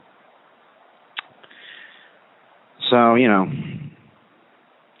culture. So, you know,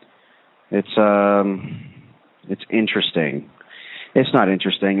 it's interesting. It's not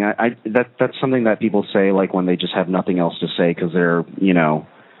interesting. That's something that people say, like, when they just have nothing else to say because they're, you know,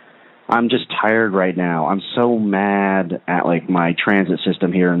 I'm just tired right now. I'm so mad at, like, my transit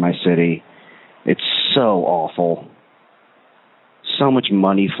system here in my city. It's so awful. So much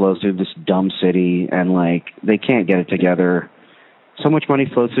money flows through this dumb city, and, like, they can't get it together. So much money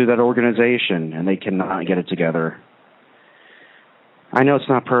flows through that organization, and they cannot get it together. I know it's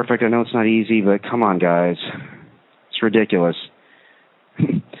not perfect. I know it's not easy, but come on, guys. It's ridiculous.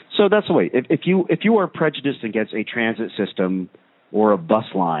 So that's the way. If you are prejudiced against a transit system or a bus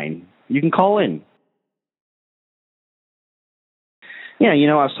line, you can call in. Yeah, you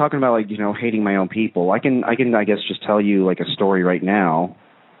know, I was talking about, like, you know, hating my own people. I can I guess just tell you, like, a story right now.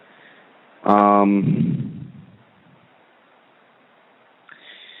 I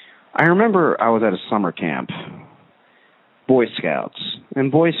remember I was at a summer camp, Boy Scouts,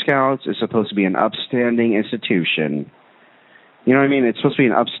 and Boy Scouts is supposed to be an upstanding institution. You know what I mean? It's supposed to be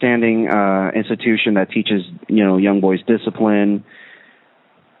an upstanding institution that teaches, you know, young boys discipline,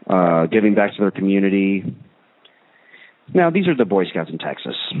 giving back to their community. Now, these are the Boy Scouts in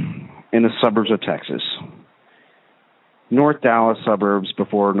Texas, in the suburbs of Texas. North Dallas suburbs,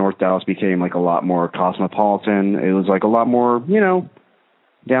 before North Dallas became, like, a lot more cosmopolitan. It was, like, a lot more, you know,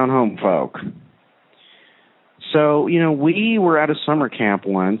 down-home folk. So, you know, we were at a summer camp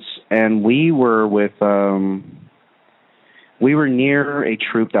once, and we were with, we were near a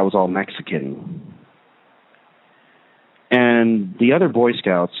troop that was all Mexican. And the other Boy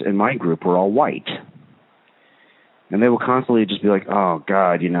Scouts in my group were all white. And they would constantly just be like, oh,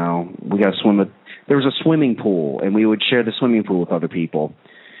 God, you know, we got to swim with... There was a swimming pool, and we would share the swimming pool with other people.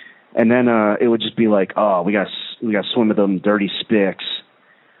 And then it would just be like, oh, we got to swim with them dirty spicks.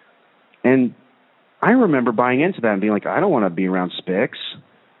 And I remember buying into that and being like, I don't want to be around spicks.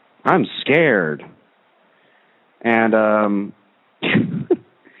 I'm scared. And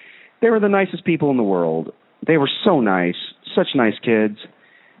they were the nicest people in the world. They were so nice, such nice kids.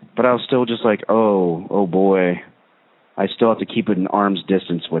 But I was still just like, oh boy. I still have to keep it an arm's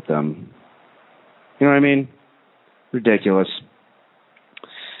distance with them. You know what I mean? Ridiculous.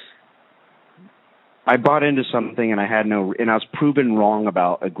 I bought into something, and and I was proven wrong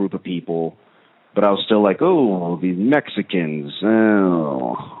about a group of people, but I was still like, oh, these Mexicans.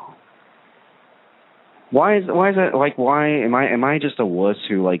 Oh. Why is that? Like, why am I just a wuss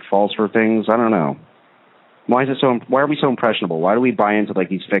who, like, falls for things? I don't know. Why are we so impressionable? Why do we buy into, like,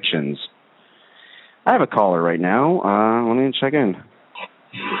 these fictions? I have a caller right now. Let me check in.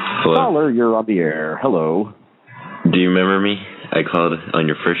 Hello. Caller, you're on the air. Hello. Do you remember me? I called on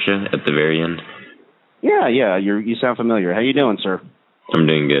your first show at the very end. Yeah. You sound familiar. How you doing, sir? I'm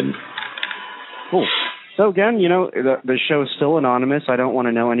doing good. Cool. So again, you know, the show is still anonymous. I don't want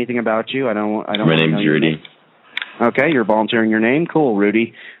to know anything about you. I don't. My name's Rudy. Okay, you're volunteering your name. Cool,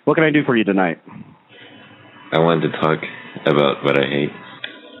 Rudy. What can I do for you tonight? I wanted to talk about what I hate.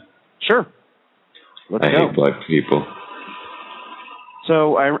 Sure. Let's go. I hate black people.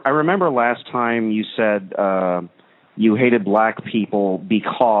 So I remember last time you said you hated black people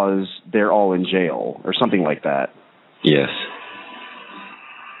because they're all in jail or something like that. Yes.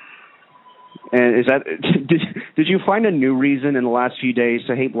 And is that did you find a new reason in the last few days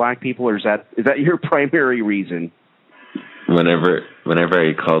to hate black people, or is that your primary reason? Whenever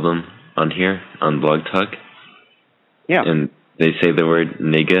I call them on here on Blog Talk, yeah, and they say the word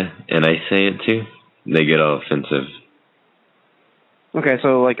nigga, and I say it too, they get all offensive. Okay,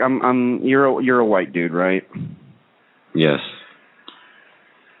 so like you're a white dude, right? Yes.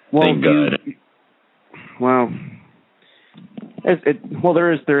 Well, thank God. Well,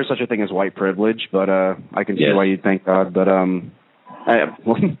 there is such a thing as white privilege, but I can see why you'd thank God. But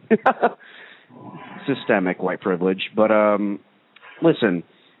systemic white privilege. But listen,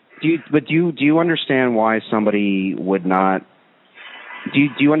 do you understand why somebody would not? Do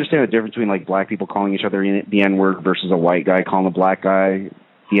you understand the difference between like black people calling each other the N-word versus a white guy calling a black guy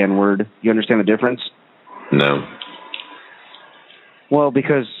the N-word? You understand the difference? No. Well,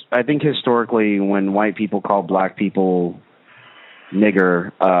 because I think historically when white people called black people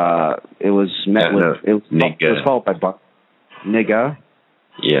nigger, it was met with... It was followed by nigga?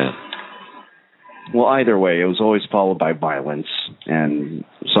 Yeah. Well, either way, it was always followed by violence and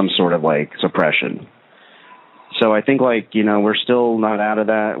some sort of, like, suppression. So I think, like, you know, we're still not out of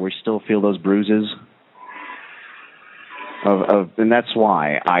that. We still feel those bruises. And that's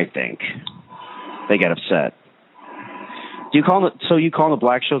why I think they get upset. Do you call it? So you call the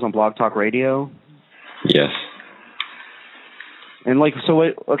black shows on Blog Talk Radio? Yes. And like, so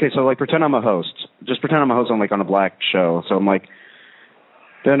wait, okay, so like, pretend I'm a host. Just pretend I'm a host on like on a black show. So I'm like,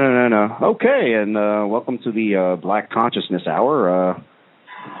 no. Okay, and welcome to the Black Consciousness Hour.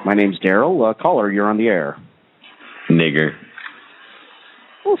 My name's Daryl. Caller, you're on the air. Nigger.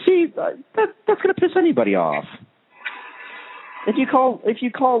 Well, see, that's gonna piss anybody off. If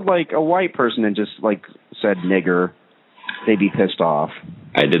you called like a white person and just like said nigger, they'd be pissed off.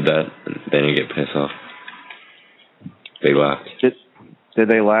 I did that. They didn't get pissed off. They laughed. Did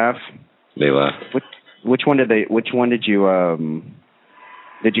they laugh? They laughed. Which one did you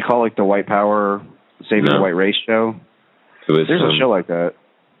did you call like the White Power Saving the White Race show? There's a show like that.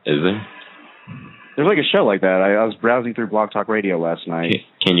 Is there? There's like a show like that. I was browsing through Blog Talk Radio last night.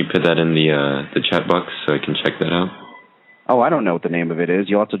 Can you put that in the chat box so I can check that out? Oh, I don't know what the name of it is.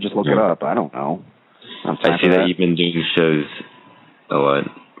 You'll have to just look it up. I don't know. I see that you've been doing shows a lot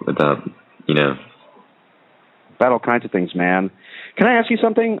without, you know. About all kinds of things, man. Can I ask you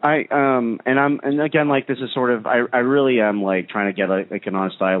something? And again, like, this is sort of, I really am like trying to get like an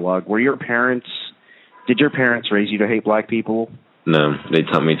honest dialogue. Did your parents raise you to hate black people? No, they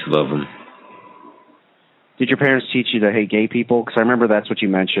taught me to love them. Did your parents teach you to hate gay people? Because I remember that's what you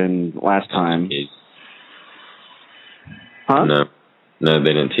mentioned last time. Huh? No,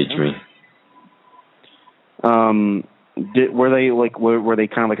 they didn't teach me. Were they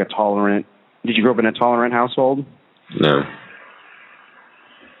kind of like a tolerant? Did you grow up in a tolerant household? No.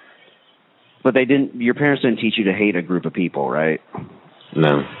 But your parents didn't teach you to hate a group of people, right?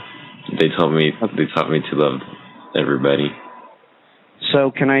 No. They taught me to love everybody.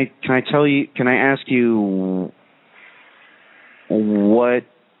 So can I ask you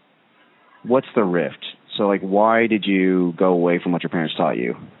what's the rift? So like, why did you go away from what your parents taught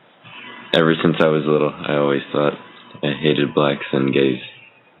you? Ever since I was little, I always thought I hated blacks and gays.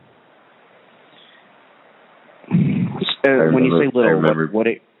 When you say little,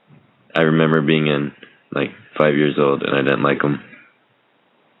 I remember being in like 5 years old and I didn't like them.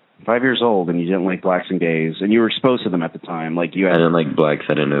 5 years old and you didn't like blacks and gays, and you were exposed to them at the time. Like I didn't like blacks.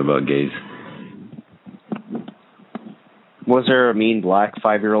 I didn't know about gays. Was there a mean black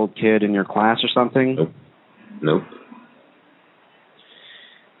 5-year-old kid in your class or something? Nope.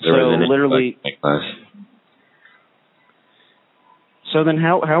 So literally, in my class. So then,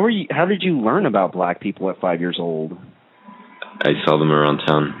 how did you learn about black people at 5 years old? I saw them around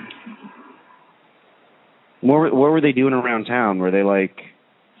town. What were they doing around town? Were they like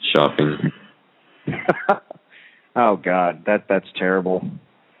shopping? Oh God, that's terrible.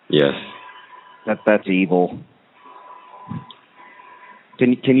 Yes. That's evil.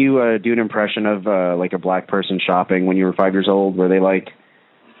 Can you do an impression of like a black person shopping when you were 5 years old? Were they like,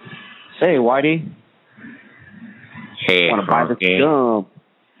 "Hey, Whitey, hey, want to buy this gum?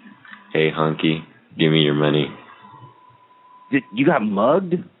 Hey, hunky, give me your money." You got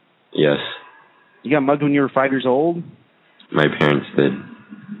mugged? Yes. You got mugged when you were 5 years old? My parents did.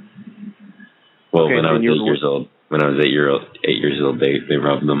 Well, when I was 8 years old. When I was 8 years old, they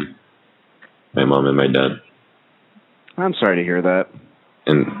robbed them. My mom and my dad. I'm sorry to hear that.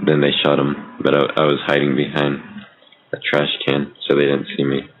 And then they shot him, but I was hiding behind a trash can, so they didn't see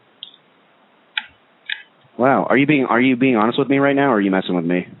me. Wow, are you being honest with me right now, or are you messing with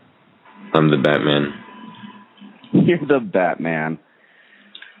me? I'm the Batman. You're the Batman.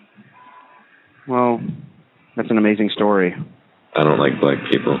 Well, that's an amazing story. I don't like black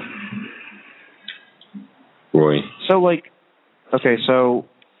people. Roy. So, like, okay, so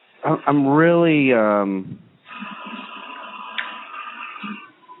I'm really, I'm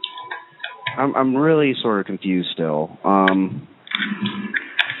really sort of confused still.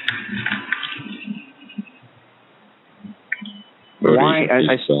 Why?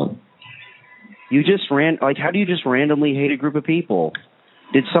 You just how do you just randomly hate a group of people?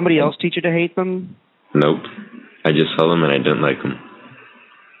 Did somebody else teach you to hate them? Nope. I just saw them and I didn't like them.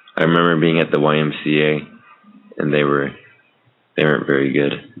 I remember being at the YMCA and they weren't very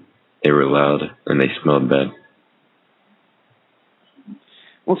good. They were loud and they smelled bad.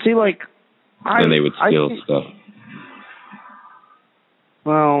 Well, see, like, and they would steal stuff.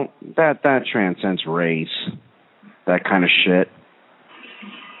 Well, that transcends race. That kind of shit.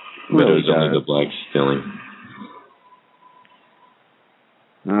 But Really it was only does. the blacks stealing.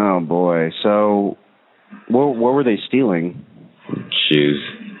 Oh boy. So, what were they stealing? Shoes,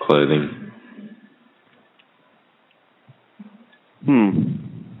 clothing.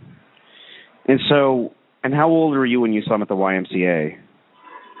 And how old were you when you saw them at the YMCA?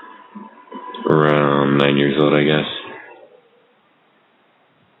 Around 9 years old, I guess.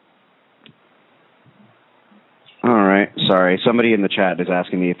 All right. Sorry. Somebody in the chat is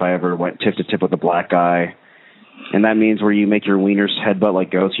asking me if I ever went tip to tip with a black guy. And that means where you make your wieners headbutt like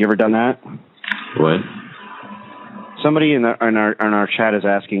goats. You ever done that? What? Somebody in our chat is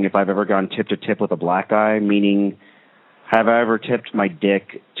asking if I've ever gone tip to tip with a black guy, meaning have I ever tipped my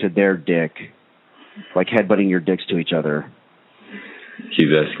dick to their dick, like headbutting your dicks to each other? He's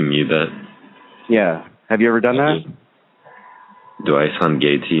asking you that. Yeah. Have you ever done that? Do I sound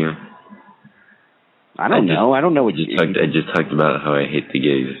gay to you? I don't know. I don't know what you... I just talked about how I hate the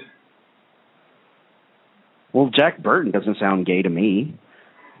gays. Well, Jack Burton doesn't sound gay to me.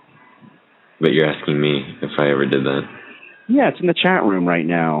 But you're asking me if I ever did that. Yeah, it's in the chat room right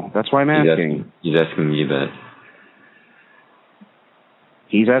now. That's why I'm asking. He's asking me that.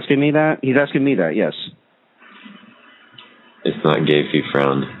 He's asking me that? He's asking me that, yes. It's not gay if you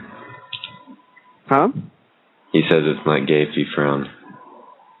frown. Huh? He says it's not gay if you frown.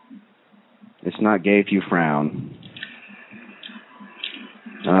 It's not gay if you frown.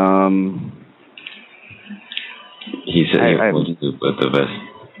 He said he wants to both of us.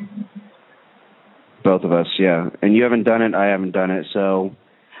 Both of us, yeah. And you haven't done it, I haven't done it, so...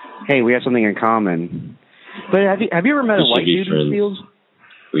 Hey, we have something in common. But have you ever met a white dude in the field?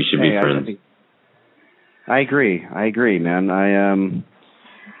 We should be friends. I agree, man. I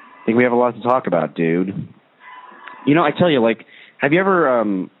think we have a lot to talk about, dude. You know, I tell you, like, have you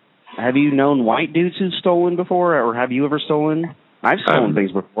known white dudes who've stolen before, or have you ever stolen? I've stolen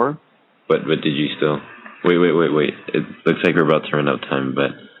things before. What did you steal? Wait. It looks like we're about to run out of time,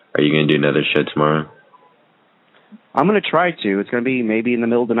 but are you going to do another show tomorrow? I'm going to try to. It's going to be maybe in the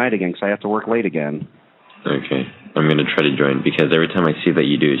middle of the night again, because I have to work late again. Okay. I'm going to try to join, because every time I see that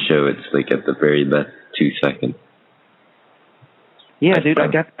you do a show, it's like at the very last 2 seconds. Yeah, dude, I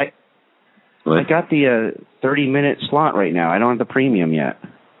got the 30-minute slot right now. I don't have the premium yet.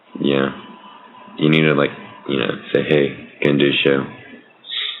 Yeah. You need to, say, hey, going to do a show.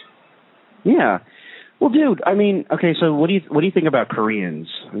 Yeah. Well, dude, I mean, okay, so what do you think about Koreans?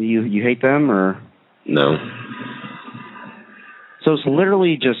 You hate them, or? No. So it's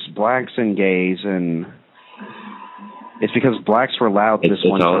literally just blacks and gays, and it's because blacks were loud this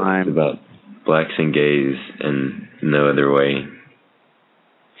one time. It's about blacks and gays and no other way.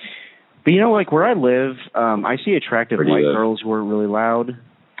 But you know, like where I live, I see attractive white girls who are really loud.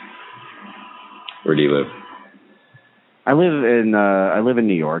 Where do you live? I live in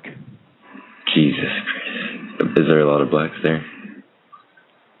New York. Jesus Christ. Is there a lot of blacks there?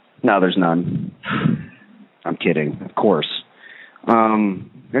 No, there's none. I'm kidding, of course.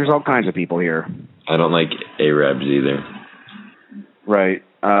 There's all kinds of people here. I don't like Arabs either. Right.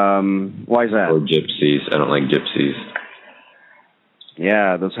 Why is that? Or gypsies. I don't like gypsies.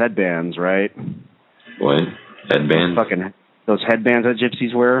 Yeah, those headbands, right? What? Headbands? Those headbands that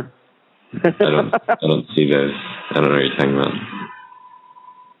gypsies wear? I don't see those. I don't know what you're talking about.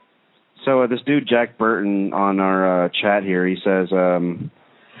 So this dude, Jack Burton, on our chat here, he says,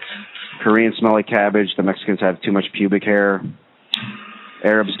 Koreans smell like cabbage. The Mexicans have too much pubic hair.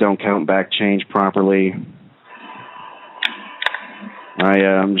 Arabs don't count back change properly.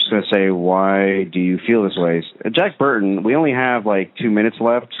 I'm just going to say, why do you feel this way? Jack Burton, we only have like 2 minutes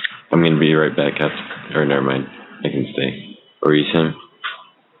left. I'm going to be right back up. Or never mind. I can stay. What were you saying?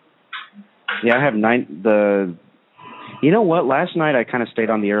 Yeah, I have You know what? Last night I kind of stayed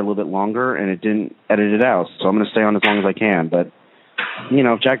on the air a little bit longer, and it didn't edit it out. So I'm going to stay on as long as I can. But, you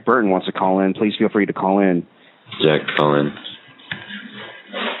know, if Jack Burton wants to call in, please feel free to call in. Jack, call in.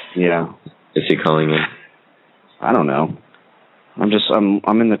 Yeah. Is he calling in? I don't know. I'm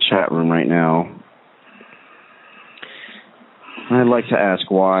in the chat room right now. I'd like to ask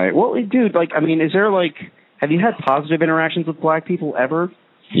why. Well, dude, like, I mean, is there like, have you had positive interactions with black people ever?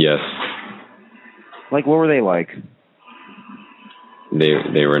 Yes. Like, what were they like?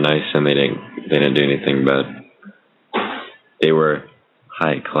 They were nice, and they didn't do anything bad. They were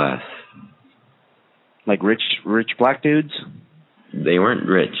high class. Like rich black dudes? They weren't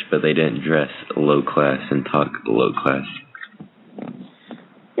rich, but they didn't dress low class and talk low class.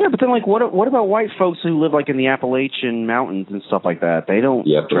 Yeah, but then, like, what about white folks who live, like, in the Appalachian Mountains and stuff like that? They don't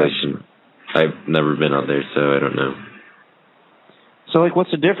The Appalachian. I've never been out there, so I don't know. So, like,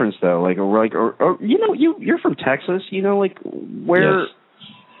 what's the difference, though? Like, or you know, you're from Texas, you know, like, where Yes.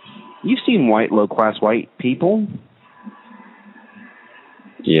 you've seen low-class white people.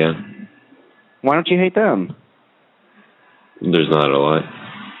 Yeah. Why don't you hate them? There's not a lot.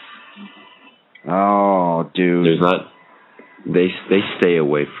 Oh, dude. There's not. They stay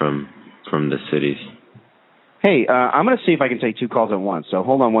away from the cities. Hey, I'm going to see if I can take 2 calls at once, so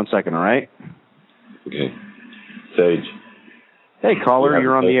hold on 1 second, all right? Okay. Sage. Hey, caller,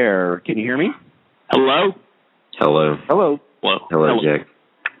 you're on the air. Can you hear me? Hello? Hello. Hello. Hello, Jack.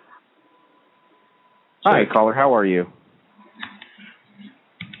 Hi, caller. How are you?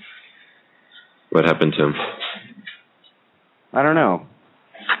 What happened to him? I don't know.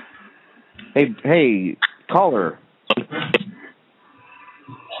 Hey, caller. You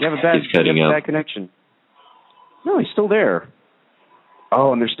have a bad connection. No, he's still there.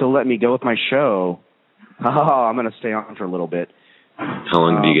 Oh, and they're still letting me go with my show. Oh, I'm going to stay on for a little bit. How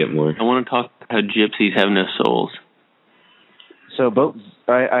long do you get more? I want to talk about how gypsies have no souls. So both,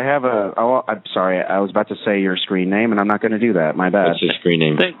 I have a. Oh, I'm sorry, I was about to say your screen name, and I'm not going to do that. My bad. What's your screen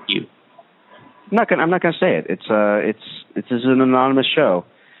name? Thank you. I'm not going to say it. It's an anonymous show.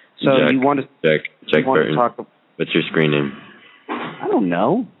 So Jack, you want to Jack Burton. talk? What's your screen name? I don't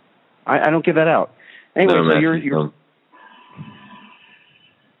know. I don't give that out. Anyway, No, so you're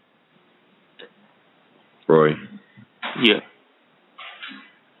Roy. Yeah.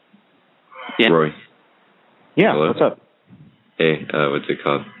 Yeah. Roy. Yeah. Hello? What's up? Hey, what's it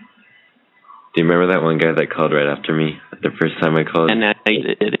called? Do you remember that one guy that called right after me the first time I called? And I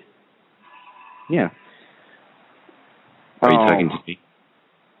did it. Yeah. Are you talking to me?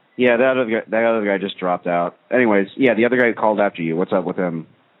 Yeah, that other guy just dropped out. Anyways, yeah, the other guy called after you. What's up with him?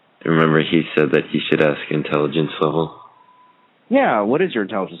 Remember he said that he should ask intelligence level? Yeah, what is your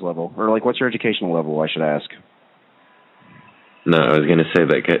intelligence level? Or, like, what's your educational level, I should ask? No, I was gonna say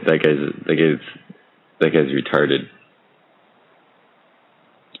that guy's retarded.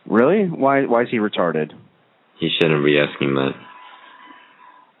 Really? Why is he retarded? He shouldn't be asking that.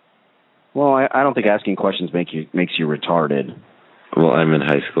 Well, I don't think asking questions makes you retarded. Well, I'm in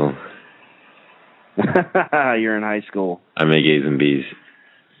high school. You're in high school. I make A's and B's.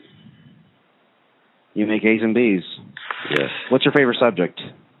 You make A's and B's? Yes. What's your favorite subject?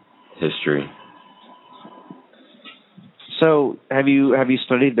 History. So, have you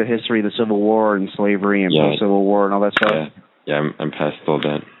studied the history of the Civil War and slavery and post-Civil War and all that stuff? Yeah, I'm past all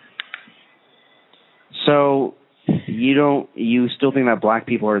that. So, you still think that black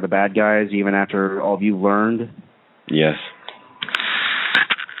people are the bad guys even after all you've learned? Yes.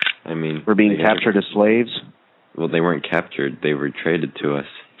 I mean, for being captured as slaves? Well, they weren't captured. They were traded to us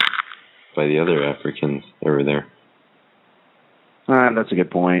by the other Africans over there. That's a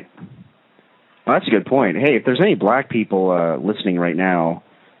good point. Well, that's a good point. Hey, if there's any black people listening right now,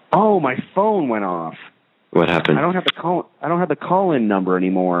 oh, my phone went off. What happened? I don't have the call-in number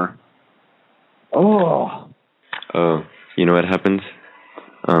anymore. Oh, you know what happens?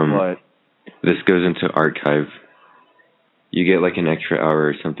 What? This goes into archive. You get like an extra hour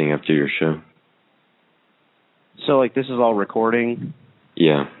or something after your show. So, like, this is all recording?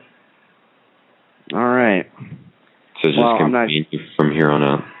 Yeah. All right. So just continue from here on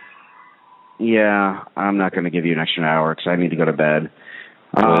out. Yeah, I'm not going to give you an extra hour because I need to go to bed.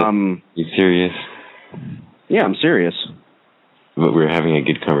 You serious? Yeah, I'm serious. But we're having a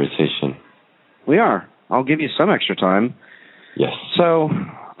good conversation. We are. I'll give you some extra time. Yes. So, all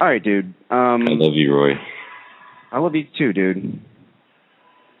right, dude. I love you, Roy. I love you too, dude.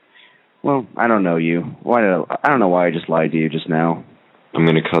 Well, I don't know you. I don't know why I just lied to you just now. I'm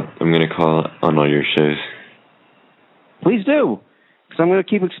gonna call on all your shows. Please do, because I'm gonna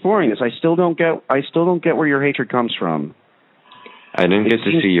keep exploring this. I still don't get where your hatred comes from. I didn't get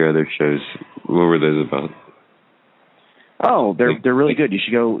to see your other shows. What were those about? Oh, they're really good. You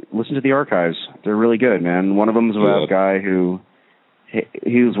should go listen to the archives. They're really good, man. One of them is about a guy who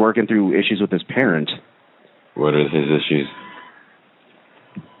he was working through issues with his parent. What are his issues?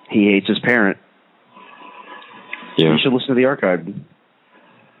 He hates his parent. Yeah. You should listen to the archive.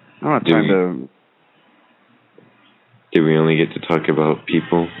 I don't have time to... Do we only get to talk about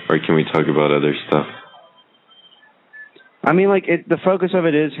people, or can we talk about other stuff? I mean, like, the focus of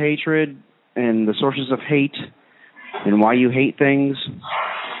it is hatred and the sources of hate and why you hate things.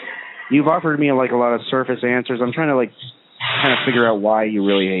 You've offered me, like, a lot of surface answers. I'm trying to, like, kind of figure out why you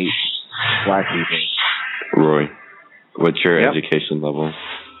really hate black people. Roy, what's your education level?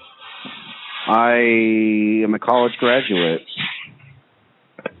 I am a college graduate.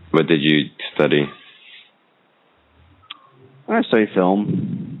 What did you study? I studied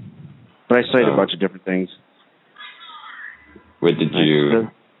film, but I studied a bunch of different things. What did you?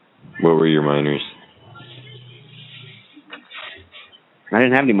 What were your minors? I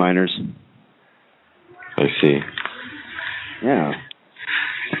didn't have any minors. I see. Yeah.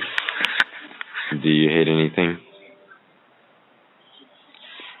 Do you hate anything?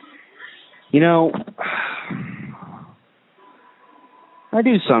 You know, I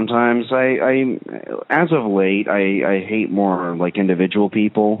do sometimes. I as of late, I hate more like individual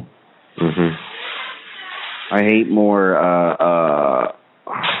people. Mm-hmm. I hate more.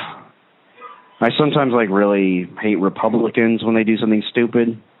 I sometimes like really hate Republicans when they do something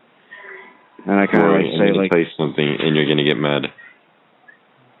stupid, and I kind of like say like, tell you something, and you're gonna get mad.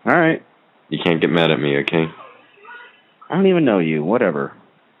 All right. You can't get mad at me, okay? I don't even know you. Whatever.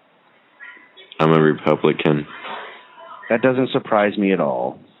 I'm a Republican. That doesn't surprise me at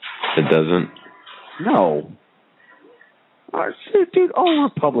all. It doesn't? No. Dude, all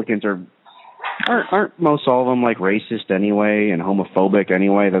Republicans aren't most all of them like racist anyway and homophobic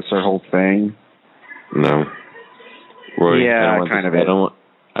anyway? That's their whole thing. No. Roy, yeah, kind of. I don't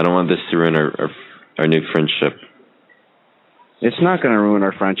want this to ruin our new friendship. It's not going to ruin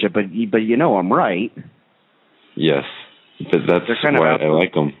our friendship, but you know I'm right. Yes, but that's why I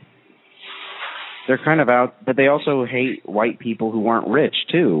like them. They're kind of out, but they also hate white people who aren't rich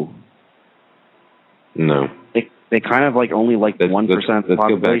too. No. They kind of like only like 1% of the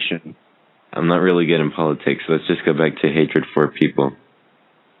population. I'm not really good in politics, so let's just go back to hatred for people.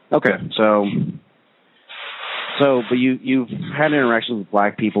 Okay, so but you've had interactions with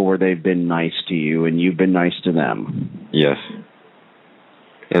black people where they've been nice to you and you've been nice to them. Yes.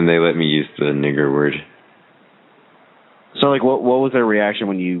 And they let me use the nigger word. So, like, what was their reaction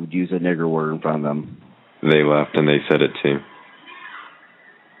when you used a nigger word in front of them? They laughed and they said it too.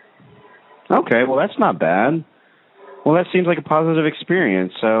 Okay, well, that's not bad. Well, that seems like a positive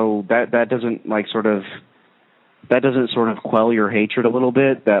experience. So that doesn't sort of quell your hatred a little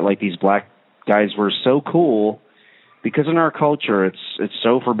bit. That like these black guys were so cool, because in our culture it's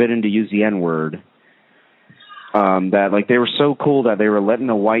so forbidden to use the N-word. That like they were so cool that they were letting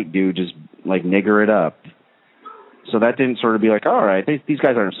a white dude just like nigger it up. So that didn't sort of be like, all right, these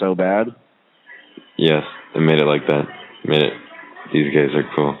guys aren't so bad. Yes, it made it like that. These guys are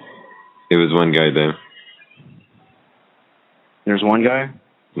cool. It was one guy though. There's one guy?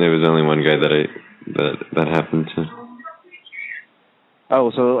 There was only one guy that happened to.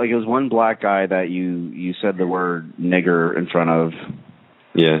 Oh, so like it was one black guy that you said the word nigger in front of.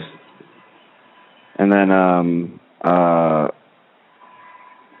 Yes. And then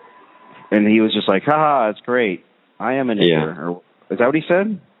and he was just like, haha, it's great. I am a nigger. Yeah. Or, is that what he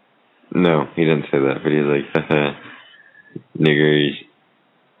said? No, he didn't say that, but he was like, haha, niggers.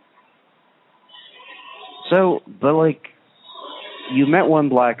 So, but like, you met one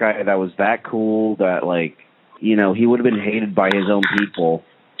black guy that was that cool that like, you know, he would have been hated by his own people.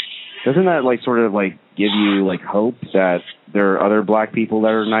 Doesn't that like sort of like give you like hope that there are other black people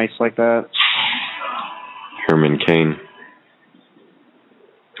that are nice like that? Herman Cain.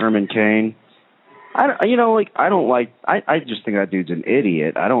 I just think that dude's an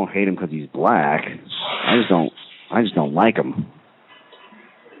idiot. I don't hate him because he's black. I just don't like him.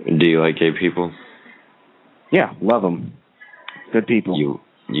 Do you like gay people? Yeah, love them. Good people.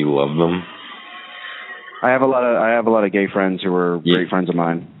 You love them? I have a lot of gay friends who are great friends of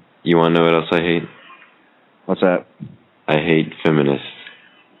mine. You want to know what else I hate? What's that? I hate feminists.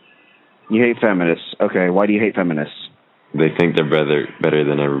 You hate feminists. Okay, why do you hate feminists? They think they're better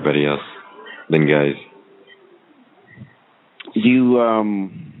than everybody else, than guys. Do you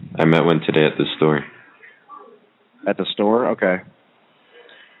I met one today at the store. At the store? Okay.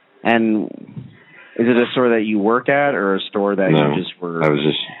 And is it a store that you work at or a store that you just were? I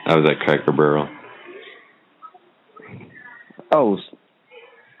was at Cracker Barrel. Oh,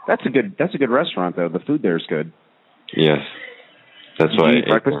 that's a good restaurant though. The food there is good. Yes. That's why Did you eat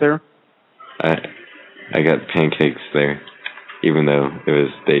breakfast there? I got pancakes there, even though it was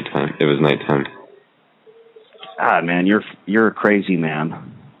daytime. It was nighttime. Ah, man, you're a crazy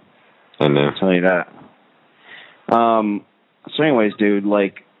man. I know. I'll tell you that. So anyways, dude,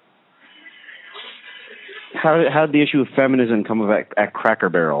 like, how did the issue of feminism come up at Cracker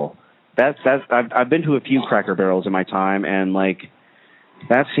Barrel? I've been to a few Cracker Barrels in my time, and like,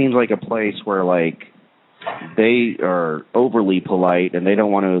 that seems like a place where like they are overly polite and they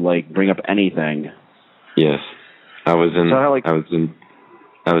don't want to like bring up anything. Yes, I was in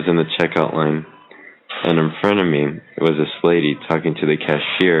the checkout line, and in front of me was this lady talking to the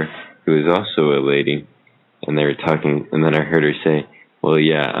cashier, who was also a lady, and they were talking, and then I heard her say, "Well,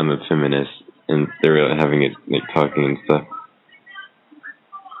 yeah, I'm a feminist," and they were having it like talking and stuff.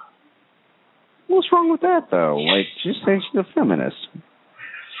 What's wrong with that, though? Like, just say she's a feminist.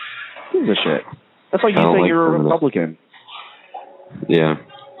 Who gives a shit? That's like you saying you're a Republican. Yeah.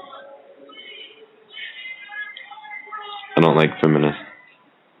 I don't like feminists.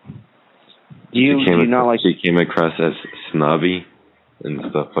 Do you not like... She came across as snobby and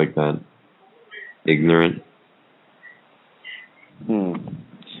stuff like that. Ignorant.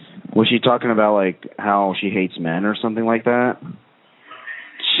 Was she talking about, like, how she hates men or something like that?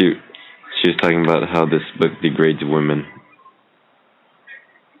 She was talking about how this book degrades women.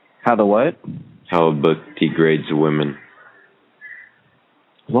 How the what? How a book degrades women.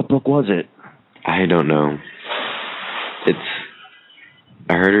 What book was it? I don't know.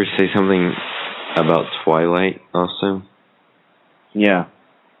 I heard her say something about Twilight also. Yeah.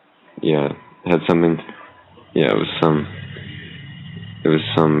 Yeah. It had something. Yeah, it was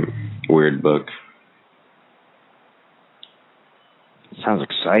some weird book. Sounds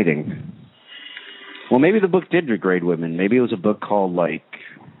exciting. Well, maybe the book did degrade women. Maybe it was a book called, like...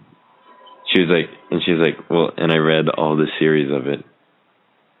 She was like, well, and I read all the series of it.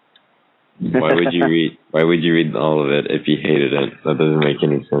 Why would you read all of it if you hated it? That doesn't make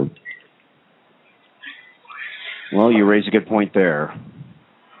any sense. Well, you raise a good point there.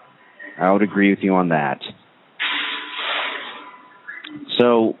 I would agree with you on that.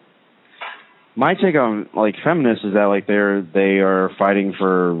 So, my take on, like, feminists is that, like, they are fighting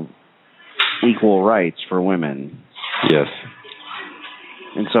for equal rights for women. Yes.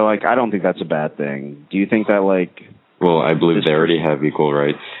 And so, like, I don't think that's a bad thing. Do you think that, like... Well, I believe they already have equal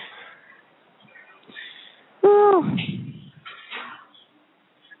rights. Well,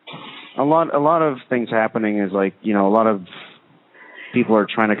 a lot of things happening is, like, you know, a lot of people are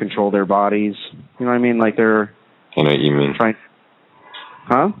trying to control their bodies. You know what I mean? Like, they're... I know what you mean.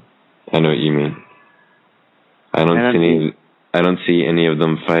 Huh? I know what you mean. I don't see any of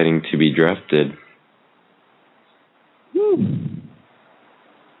them fighting to be drafted.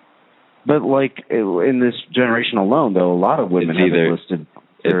 But, like, in this generation alone, though, a lot of women have enlisted.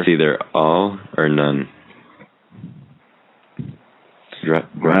 It's either all or none.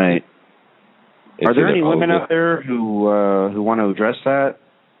 Right. Are there any women out there who want to address that?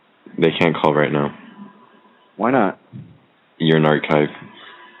 They can't call right now. Why not? You're an archive.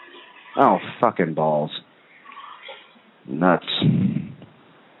 Oh, fucking balls. Nuts.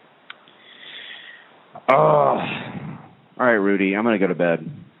 Oh. All right, Rudy, I'm going to go to bed.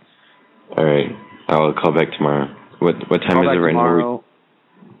 All right. I'll call back tomorrow. What time is it right now?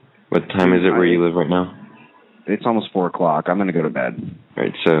 What time is it where you live right now? It's almost 4 o'clock. I'm going to go to bed. All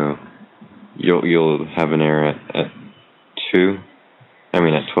right, so you'll have an air at 2? I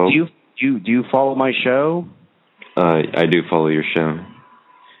mean at 12? Do you follow my show? I do follow your show.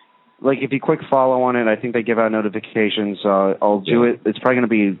 Like, if you quick follow on it, I think they give out notifications. I'll do it. It's probably going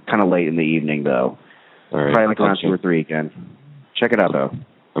to be kind of late in the evening, though. All right. Probably like around 2 or 3 again. Check it out, though.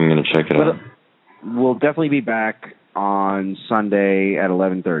 I'm going to check it out. We'll definitely be back on Sunday at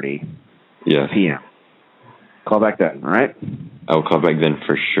 11:30 p.m. Call back then, all right? I'll call back then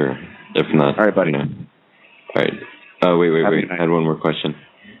for sure. If not, all right, buddy. You know. All right. Wait. I had one more question.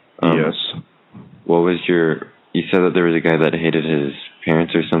 Yes. What was you said that there was a guy that hated his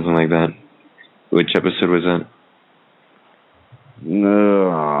parents or something like that? Which episode was that?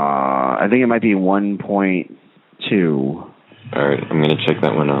 I think it might be 1.2. All right, I'm going to check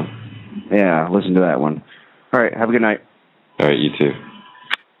that one out. Yeah, listen to that one. All right, have a good night. All right, you too.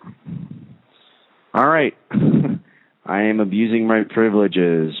 All right. I am abusing my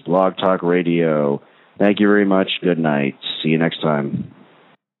privileges. Blog Talk Radio. Thank you very much. Good night. See you next time.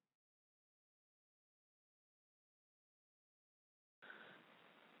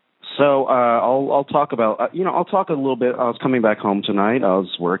 So I'll talk about, I'll talk a little bit. I was coming back home tonight. I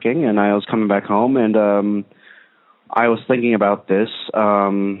was working, and I was coming back home, and I was thinking about this.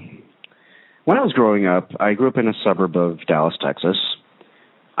 When I was growing up, I grew up in a suburb of Dallas, Texas.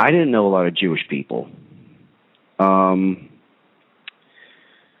 I didn't know a lot of Jewish people.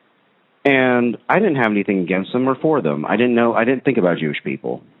 And I didn't have anything against them or for them. I didn't think about Jewish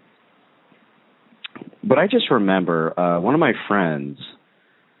people. But I just remember one of my friends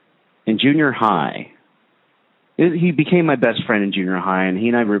in junior high. He became my best friend in junior high, and he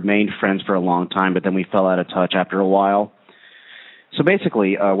and I remained friends for a long time, but then we fell out of touch after a while. So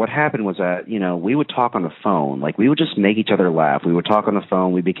basically, what happened was that, we would talk on the phone. Like, we would just make each other laugh. We would talk on the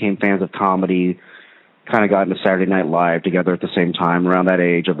phone. We became fans of comedy, kind of got into Saturday Night Live together at the same time, around that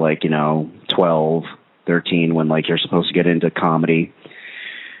age of, 12, 13, when, you're supposed to get into comedy.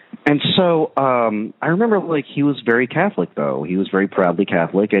 And so I remember, he was very Catholic, though. He was very proudly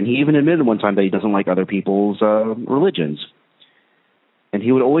Catholic, and he even admitted one time that he doesn't like other people's religions. And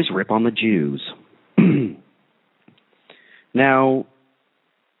he would always rip on the Jews. Now,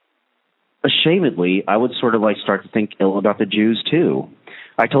 ashamedly, I would sort of like start to think ill about the Jews too.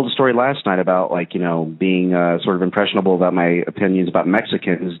 I told a story last night about like, being sort of impressionable about my opinions about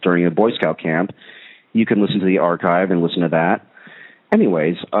Mexicans during a Boy Scout camp. You can listen to the archive and listen to that.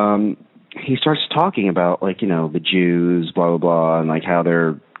 Anyways, he starts talking about like, the Jews, blah, blah, blah, and like how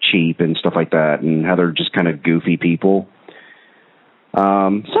they're cheap and stuff like that, and how they're just kind of goofy people.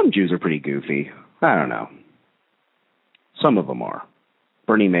 Some Jews are pretty goofy. I don't know. Some of them are.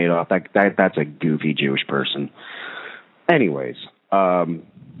 Bernie Madoff, that's a goofy Jewish person. Anyways, I'm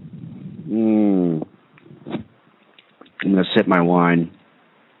going to sip my wine.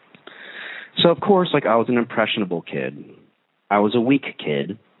 So, of course, like, I was an impressionable kid. I was a weak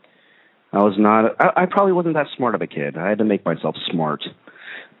kid. I probably wasn't that smart of a kid. I had to make myself smart.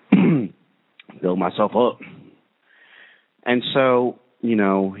 Build myself up. And so,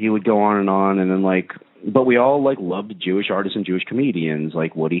 he would go on, and then, like, but we all, like, loved Jewish artists and Jewish comedians,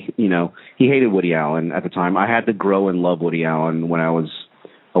 like Woody, he hated Woody Allen at the time. I had to grow and love Woody Allen when I was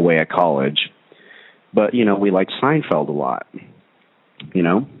away at college. But, we liked Seinfeld a lot,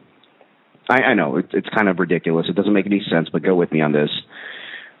 I know, it's kind of ridiculous. It doesn't make any sense, but go with me on this.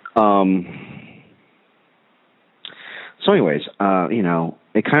 So anyways,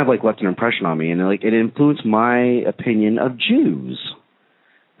 it kind of like left an impression on me, and like it influenced my opinion of Jews,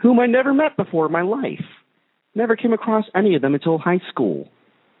 whom I never met before in my life. Never came across any of them until high school.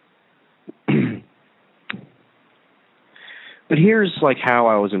 But here's like how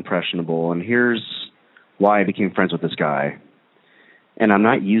I was impressionable, and here's why I became friends with this guy. And I'm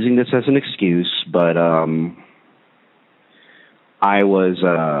not using this as an excuse, but I was,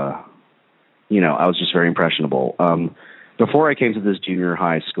 I was just very impressionable. Before I came to this junior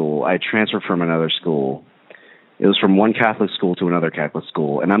high school, I transferred from another school. It was from one Catholic school to another Catholic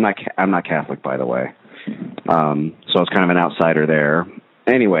school, and I'm not Catholic, by the way. So I was kind of an outsider there.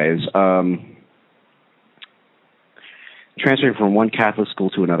 Anyways, transferring from one Catholic school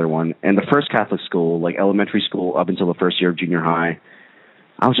to another one, and the first Catholic school, like elementary school up until the first year of junior high,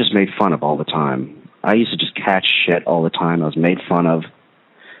 I was just made fun of all the time. I used to just catch shit all the time. I was made fun of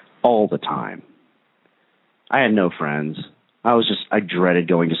all the time. I had no friends. I dreaded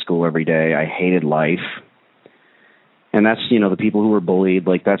going to school every day. I hated life. And that's, the people who were bullied,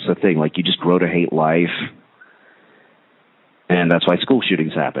 like, that's the thing. Like, you just grow to hate life. And that's why school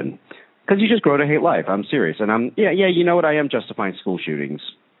shootings happen. Because you just grow to hate life. I'm serious. And you know what? I am justifying school shootings.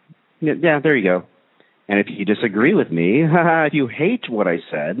 Yeah, there you go. And if you disagree with me, if you hate what I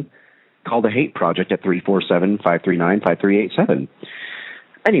said, call the Hate Project at 347-539-5387.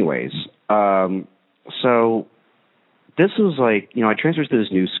 Anyways, so this was like, I transferred to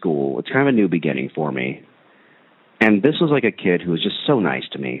this new school. It's kind of a new beginning for me. And this was like a kid who was just so nice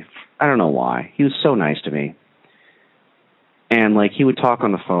to me. I don't know why. He was so nice to me. And like he would talk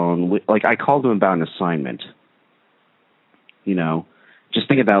on the phone. Like I called him about an assignment. Just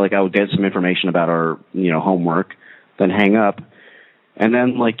think about like I would get some information about our, homework, then hang up. And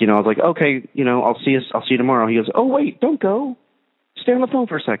then like, I was like, okay, I'll see you tomorrow. He goes, oh wait, don't go. Stay on the phone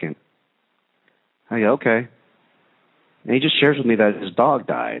for a second. I go, okay. And he just shares with me that his dog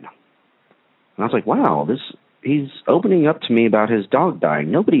died. And I was like, wow, he's opening up to me about his dog dying.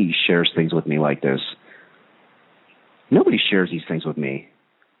 Nobody shares things with me like this. Nobody shares these things with me.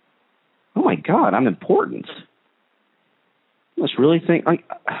 Oh my God, I'm important. I must really think, like,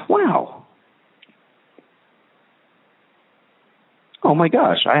 wow. Oh my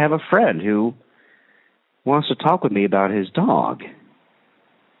gosh, I have a friend who wants to talk with me about his dog.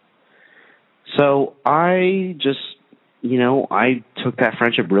 So I just, I took that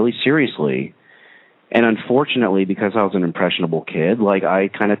friendship really seriously. And unfortunately, because I was an impressionable kid, like I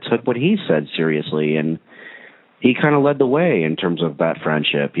kind of took what he said seriously, and he kind of led the way in terms of that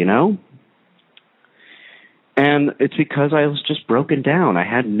friendship, And it's because I was just broken down. I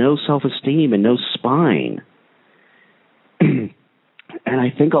had no self-esteem and no spine. And I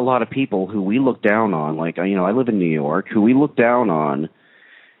think a lot of people who we look down on, like, I live in New York, who we look down on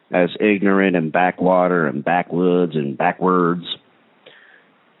as ignorant and backwater and backwoods and backwards,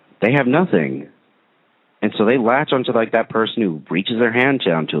 they have nothing. And so they latch onto like that person who reaches their hand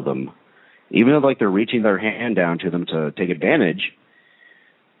down to them. Even though like they're reaching their hand down to them to take advantage.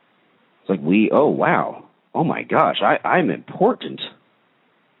 It's like oh wow. Oh my gosh, I'm important.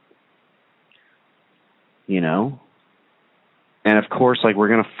 And of course, like we're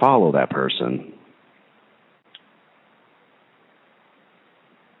gonna follow that person.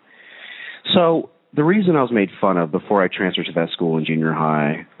 So the reason I was made fun of before I transferred to that school in junior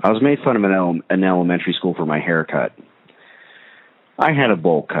high, I was made fun of in elementary school for my haircut. I had a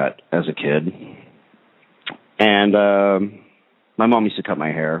bowl cut as a kid. And my mom used to cut my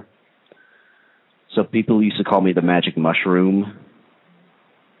hair. So people used to call me the magic mushroom.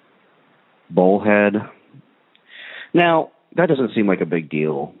 Bullhead. Now, that doesn't seem like a big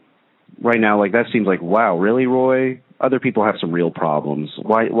deal. Right now, like, that seems like, wow, really, Roy? Other people have some real problems.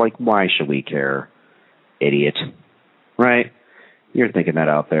 Why should we care? Idiot. Right? You're thinking that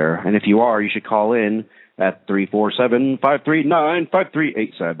out there. And if you are, you should call in at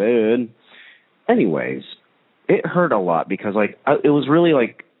 347-539-5387. Anyways, it hurt a lot because, like, it was really,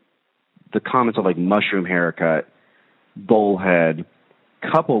 like, the comments of, like, mushroom haircut, bullhead,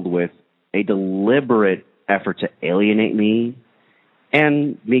 coupled with a deliberate effort to alienate me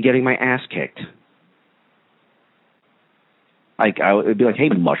and me getting my ass kicked. Like, I would be like, hey,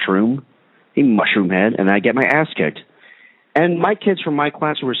 mushroom head, and I get my ass kicked. And my kids from my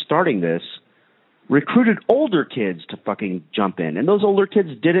class who were starting this recruited older kids to fucking jump in, and those older kids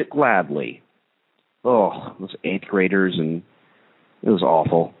did it gladly. Oh, those 8th graders, and it was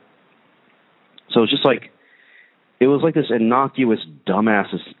awful. So it's just like, it was like this innocuous dumbass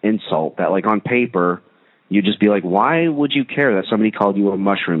insult that, like, on paper, you'd just be like, why would you care that somebody called you a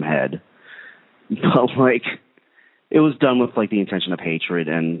mushroom head? But, like, it was done with, like, the intention of hatred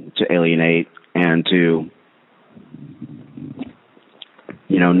and to alienate and to,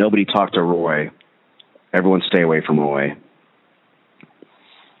 you know, nobody talk to Roy. Everyone stay away from Roy.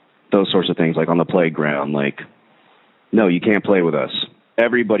 Those sorts of things, like on the playground, like, no, you can't play with us.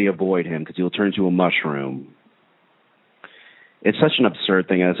 Everybody avoid him because he'll turn into a mushroom. It's such an absurd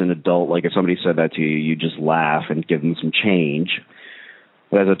thing as an adult. Like, if somebody said that to you, you just laugh and give them some change.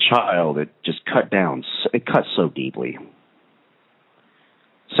 But as a child, it just cut so deeply.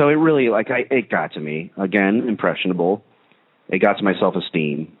 So it really, like, it got to me. Again, impressionable. It got to my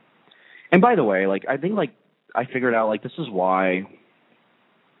self-esteem. And by the way, like, I think, like, I figured out, like, this is why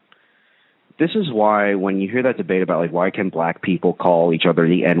when you hear that debate about, like, why can black people call each other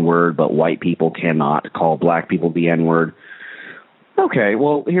the N-word, but white people cannot call black people the N-word. Okay,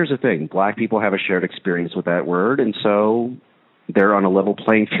 well, here's the thing. Black people have a shared experience with that word, and so they're on a level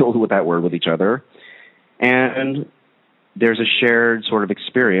playing field with that word with each other. And there's a shared sort of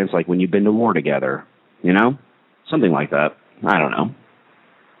experience, like when you've been to war together, you know? Something like that. I don't know.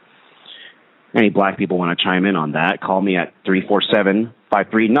 Any black people want to chime in on that, call me at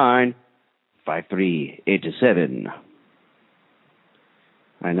 347-539-5387.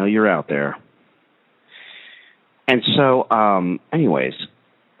 I know you're out there. And so, anyways,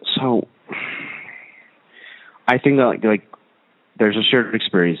 so I think that, like, there's a shared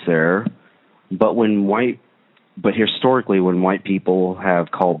experience there, but historically, when white people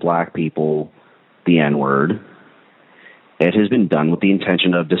have called black people the N-word, it has been done with the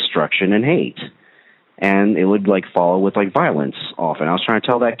intention of destruction and hate. And it would, like, follow with, like, violence often. I was trying to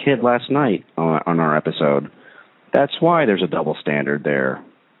tell that kid last night on our episode. That's why there's a double standard there.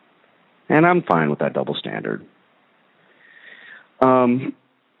 And I'm fine with that double standard.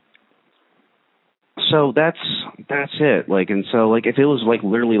 So that's it. Like, and so, like, if it was, like,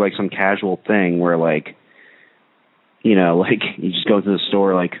 literally, like, some casual thing where, like, you know, like, you just go to the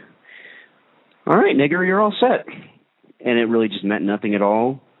store, like, all right, nigger, you're all set. And it really just meant nothing at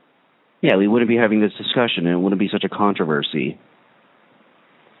all. Yeah, we wouldn't be having this discussion, and it wouldn't be such a controversy.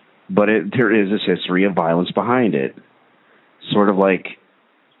 But there is this history of violence behind it. Sort of like,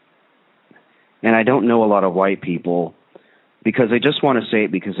 and I don't know a lot of white people because they just want to say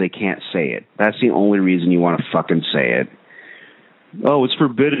it because they can't say it. That's the only reason you want to fucking say it. Oh, it's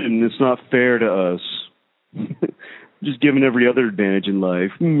forbidden. It's not fair to us. Just given every other advantage in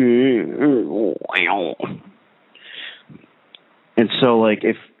life. And so, like,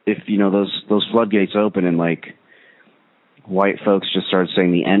 if you know, those floodgates open and, like, white folks just start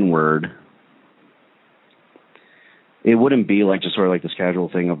saying the N-word, it wouldn't be, like, just sort of like this casual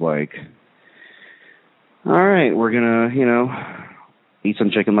thing of, like, all right, we're gonna, you know, eat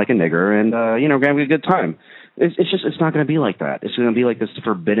some chicken like a nigger and, you know, we're gonna have a good time. It's not gonna be like that. It's gonna be like this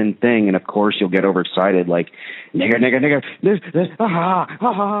forbidden thing, and of course you'll get overexcited, like, nigger, nigger.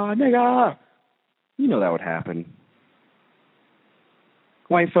 You know that would happen.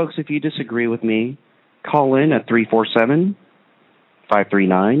 White folks, if you disagree with me, call in at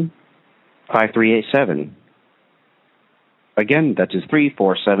 347-539-5387. Again, that is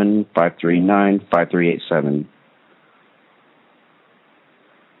 347-539-5387.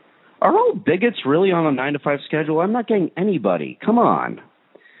 Are all bigots really on a 9-to-5 schedule? I'm not getting anybody. Come on.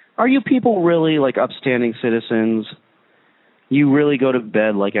 Are you people really, like, upstanding citizens? You really go to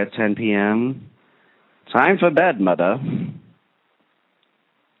bed, like, at 10 p.m.? Time for bed, mother.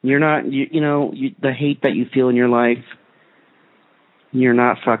 You're not, you know, the hate that you feel in your life, you're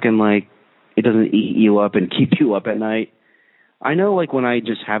not fucking, like, it doesn't eat you up and keep you up at night. I know, like, when I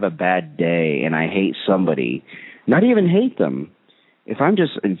just have a bad day and I hate somebody, not even hate them, if I'm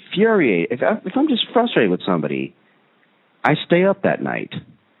just infuriated, if I'm just frustrated with somebody, I stay up that night.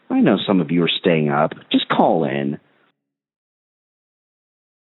 I know some of you are staying up. Just call in.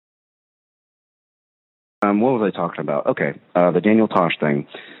 What was I talking about? Okay, the Daniel Tosh thing.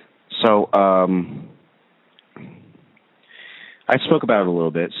 So, I spoke about it a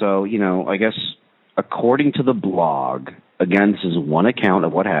little bit. So, you know, I guess according to the blog, again, this is one account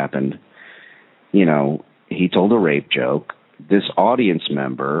of what happened. You know, he told a rape joke. This audience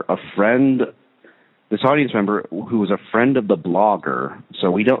member who was a friend of the blogger,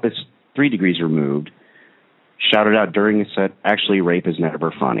 so it's 3 degrees removed, shouted out during the set, actually, rape is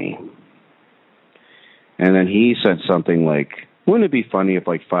never funny. And then he said something like, wouldn't it be funny if,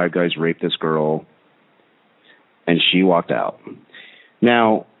 like, 5 guys raped this girl and she walked out?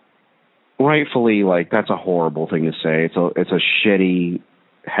 Now, rightfully, like, that's a horrible thing to say. It's a shitty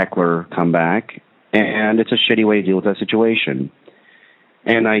heckler comeback, and it's a shitty way to deal with that situation.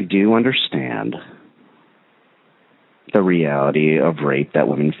 And I do understand the reality of rape that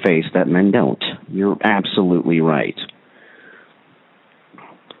women face that men don't. You're absolutely right.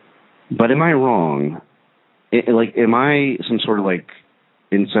 But am I wrong? Am I some sort of, like,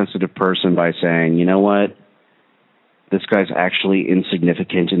 insensitive person by saying, you know what? This guy's actually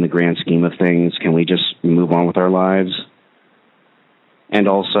insignificant in the grand scheme of things. Can we just move on with our lives? And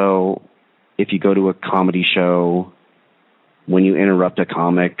also, if you go to a comedy show, when you interrupt a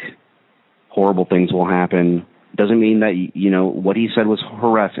comic, horrible things will happen. Doesn't mean that, you know, what he said was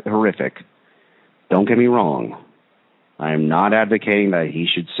horrific. Don't get me wrong. I'm not advocating that he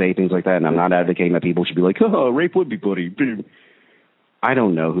should say things like that, and I'm not advocating that people should be like, oh, rape would be funny. I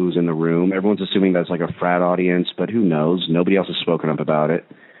don't know who's in the room. Everyone's assuming that's like a frat audience, but who knows? Nobody else has spoken up about it.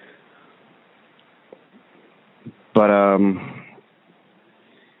 But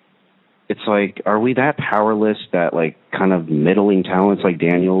it's like, are we that powerless that, like, kind of middling talents like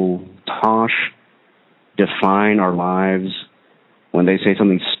Daniel Tosh define our lives when they say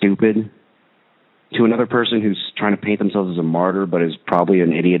something stupid to another person who's trying to paint themselves as a martyr but is probably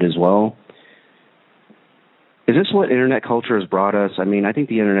an idiot as well? Is this what internet culture has brought us? I mean, I think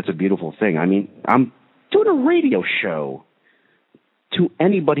the internet's a beautiful thing. I mean, I'm doing a radio show to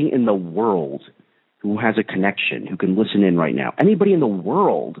anybody in the world who has a connection, who can listen in right now. Anybody in the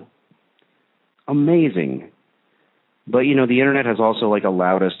world. Amazing. But, you know, the internet has also, like,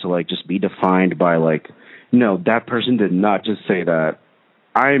 allowed us to, like, just be defined by, like, no, that person did not just say that.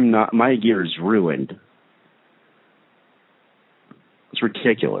 My year is ruined. It's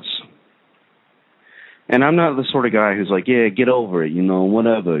ridiculous. And I'm not the sort of guy who's like, yeah, get over it, you know,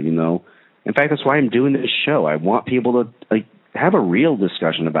 whatever, you know. In fact, that's why I'm doing this show. I want people to, like, have a real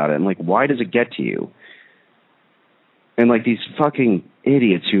discussion about it. And, like, why does it get to you? And, like, these fucking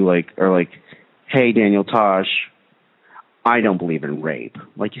idiots who, like, are like, hey, Daniel Tosh, I don't believe in rape.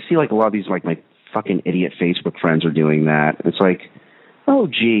 Like, you see, like, a lot of these, like, my fucking idiot Facebook friends are doing that. It's like, oh,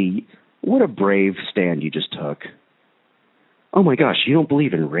 gee, what a brave stand you just took. Oh, my gosh, you don't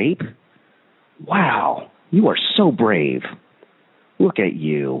believe in rape? Wow, you are so brave. Look at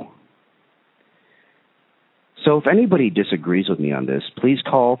you. So if anybody disagrees with me on this, please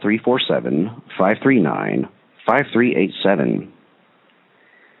call 347-539-5387.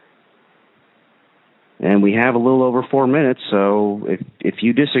 And we have a little over 4 minutes, so if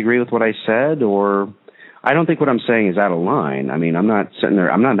you disagree with what I said, or I don't think what I'm saying is out of line. I mean, I'm not sitting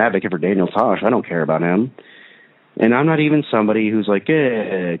there, I'm not an advocate for Daniel Tosh. I don't care about him. And I'm not even somebody who's like,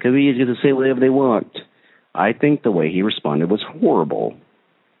 comedians get to say whatever they want. I think the way he responded was horrible.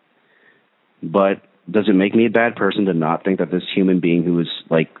 But does it make me a bad person to not think that this human being who is,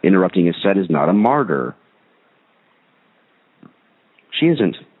 like, interrupting his set is not a martyr? She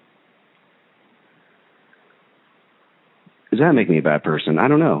isn't. Does that make me a bad person? I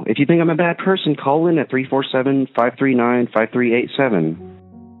don't know. If you think I'm a bad person, call in at 347-539-5387.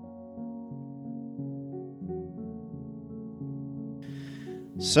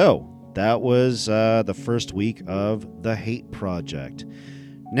 So, that was the first week of The Hate Project.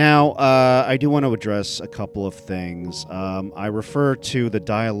 Now, I do want to address a couple of things. I refer to the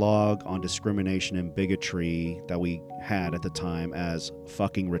dialogue on discrimination and bigotry that we had at the time as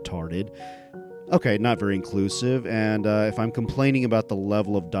fucking retarded. Okay, not very inclusive, and if I'm complaining about the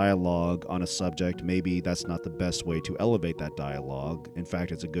level of dialogue on a subject, maybe that's not the best way to elevate that dialogue. In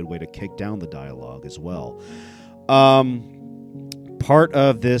fact, it's a good way to kick down the dialogue as well. Part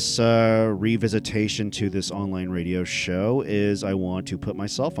of this revisitation to this online radio show is I want to put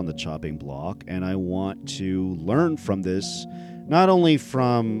myself on the chopping block, and I want to learn from this not only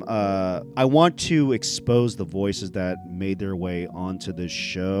from I want to expose the voices that made their way onto this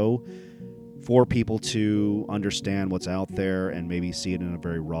show for people to understand what's out there and maybe see it in a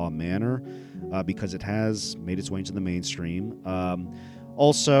very raw manner, because it has made its way into the mainstream.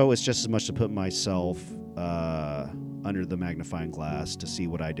 Also, it's just as much to put myself under the magnifying glass to see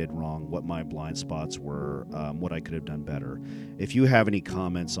what I did wrong, what my blind spots were, what I could have done better. If you have any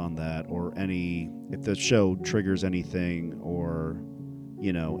comments on that, or if the show triggers anything, or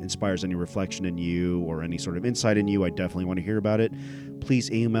inspires any reflection in you or any sort of insight in you, I definitely want to hear about it.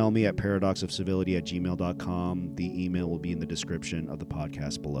 Please email me at paradoxofcivility@gmail.com. The email will be in the description of the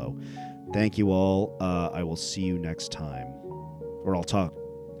podcast below. Thank you all. I will see you next time, or I'll talk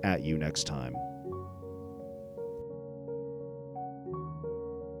at you next time.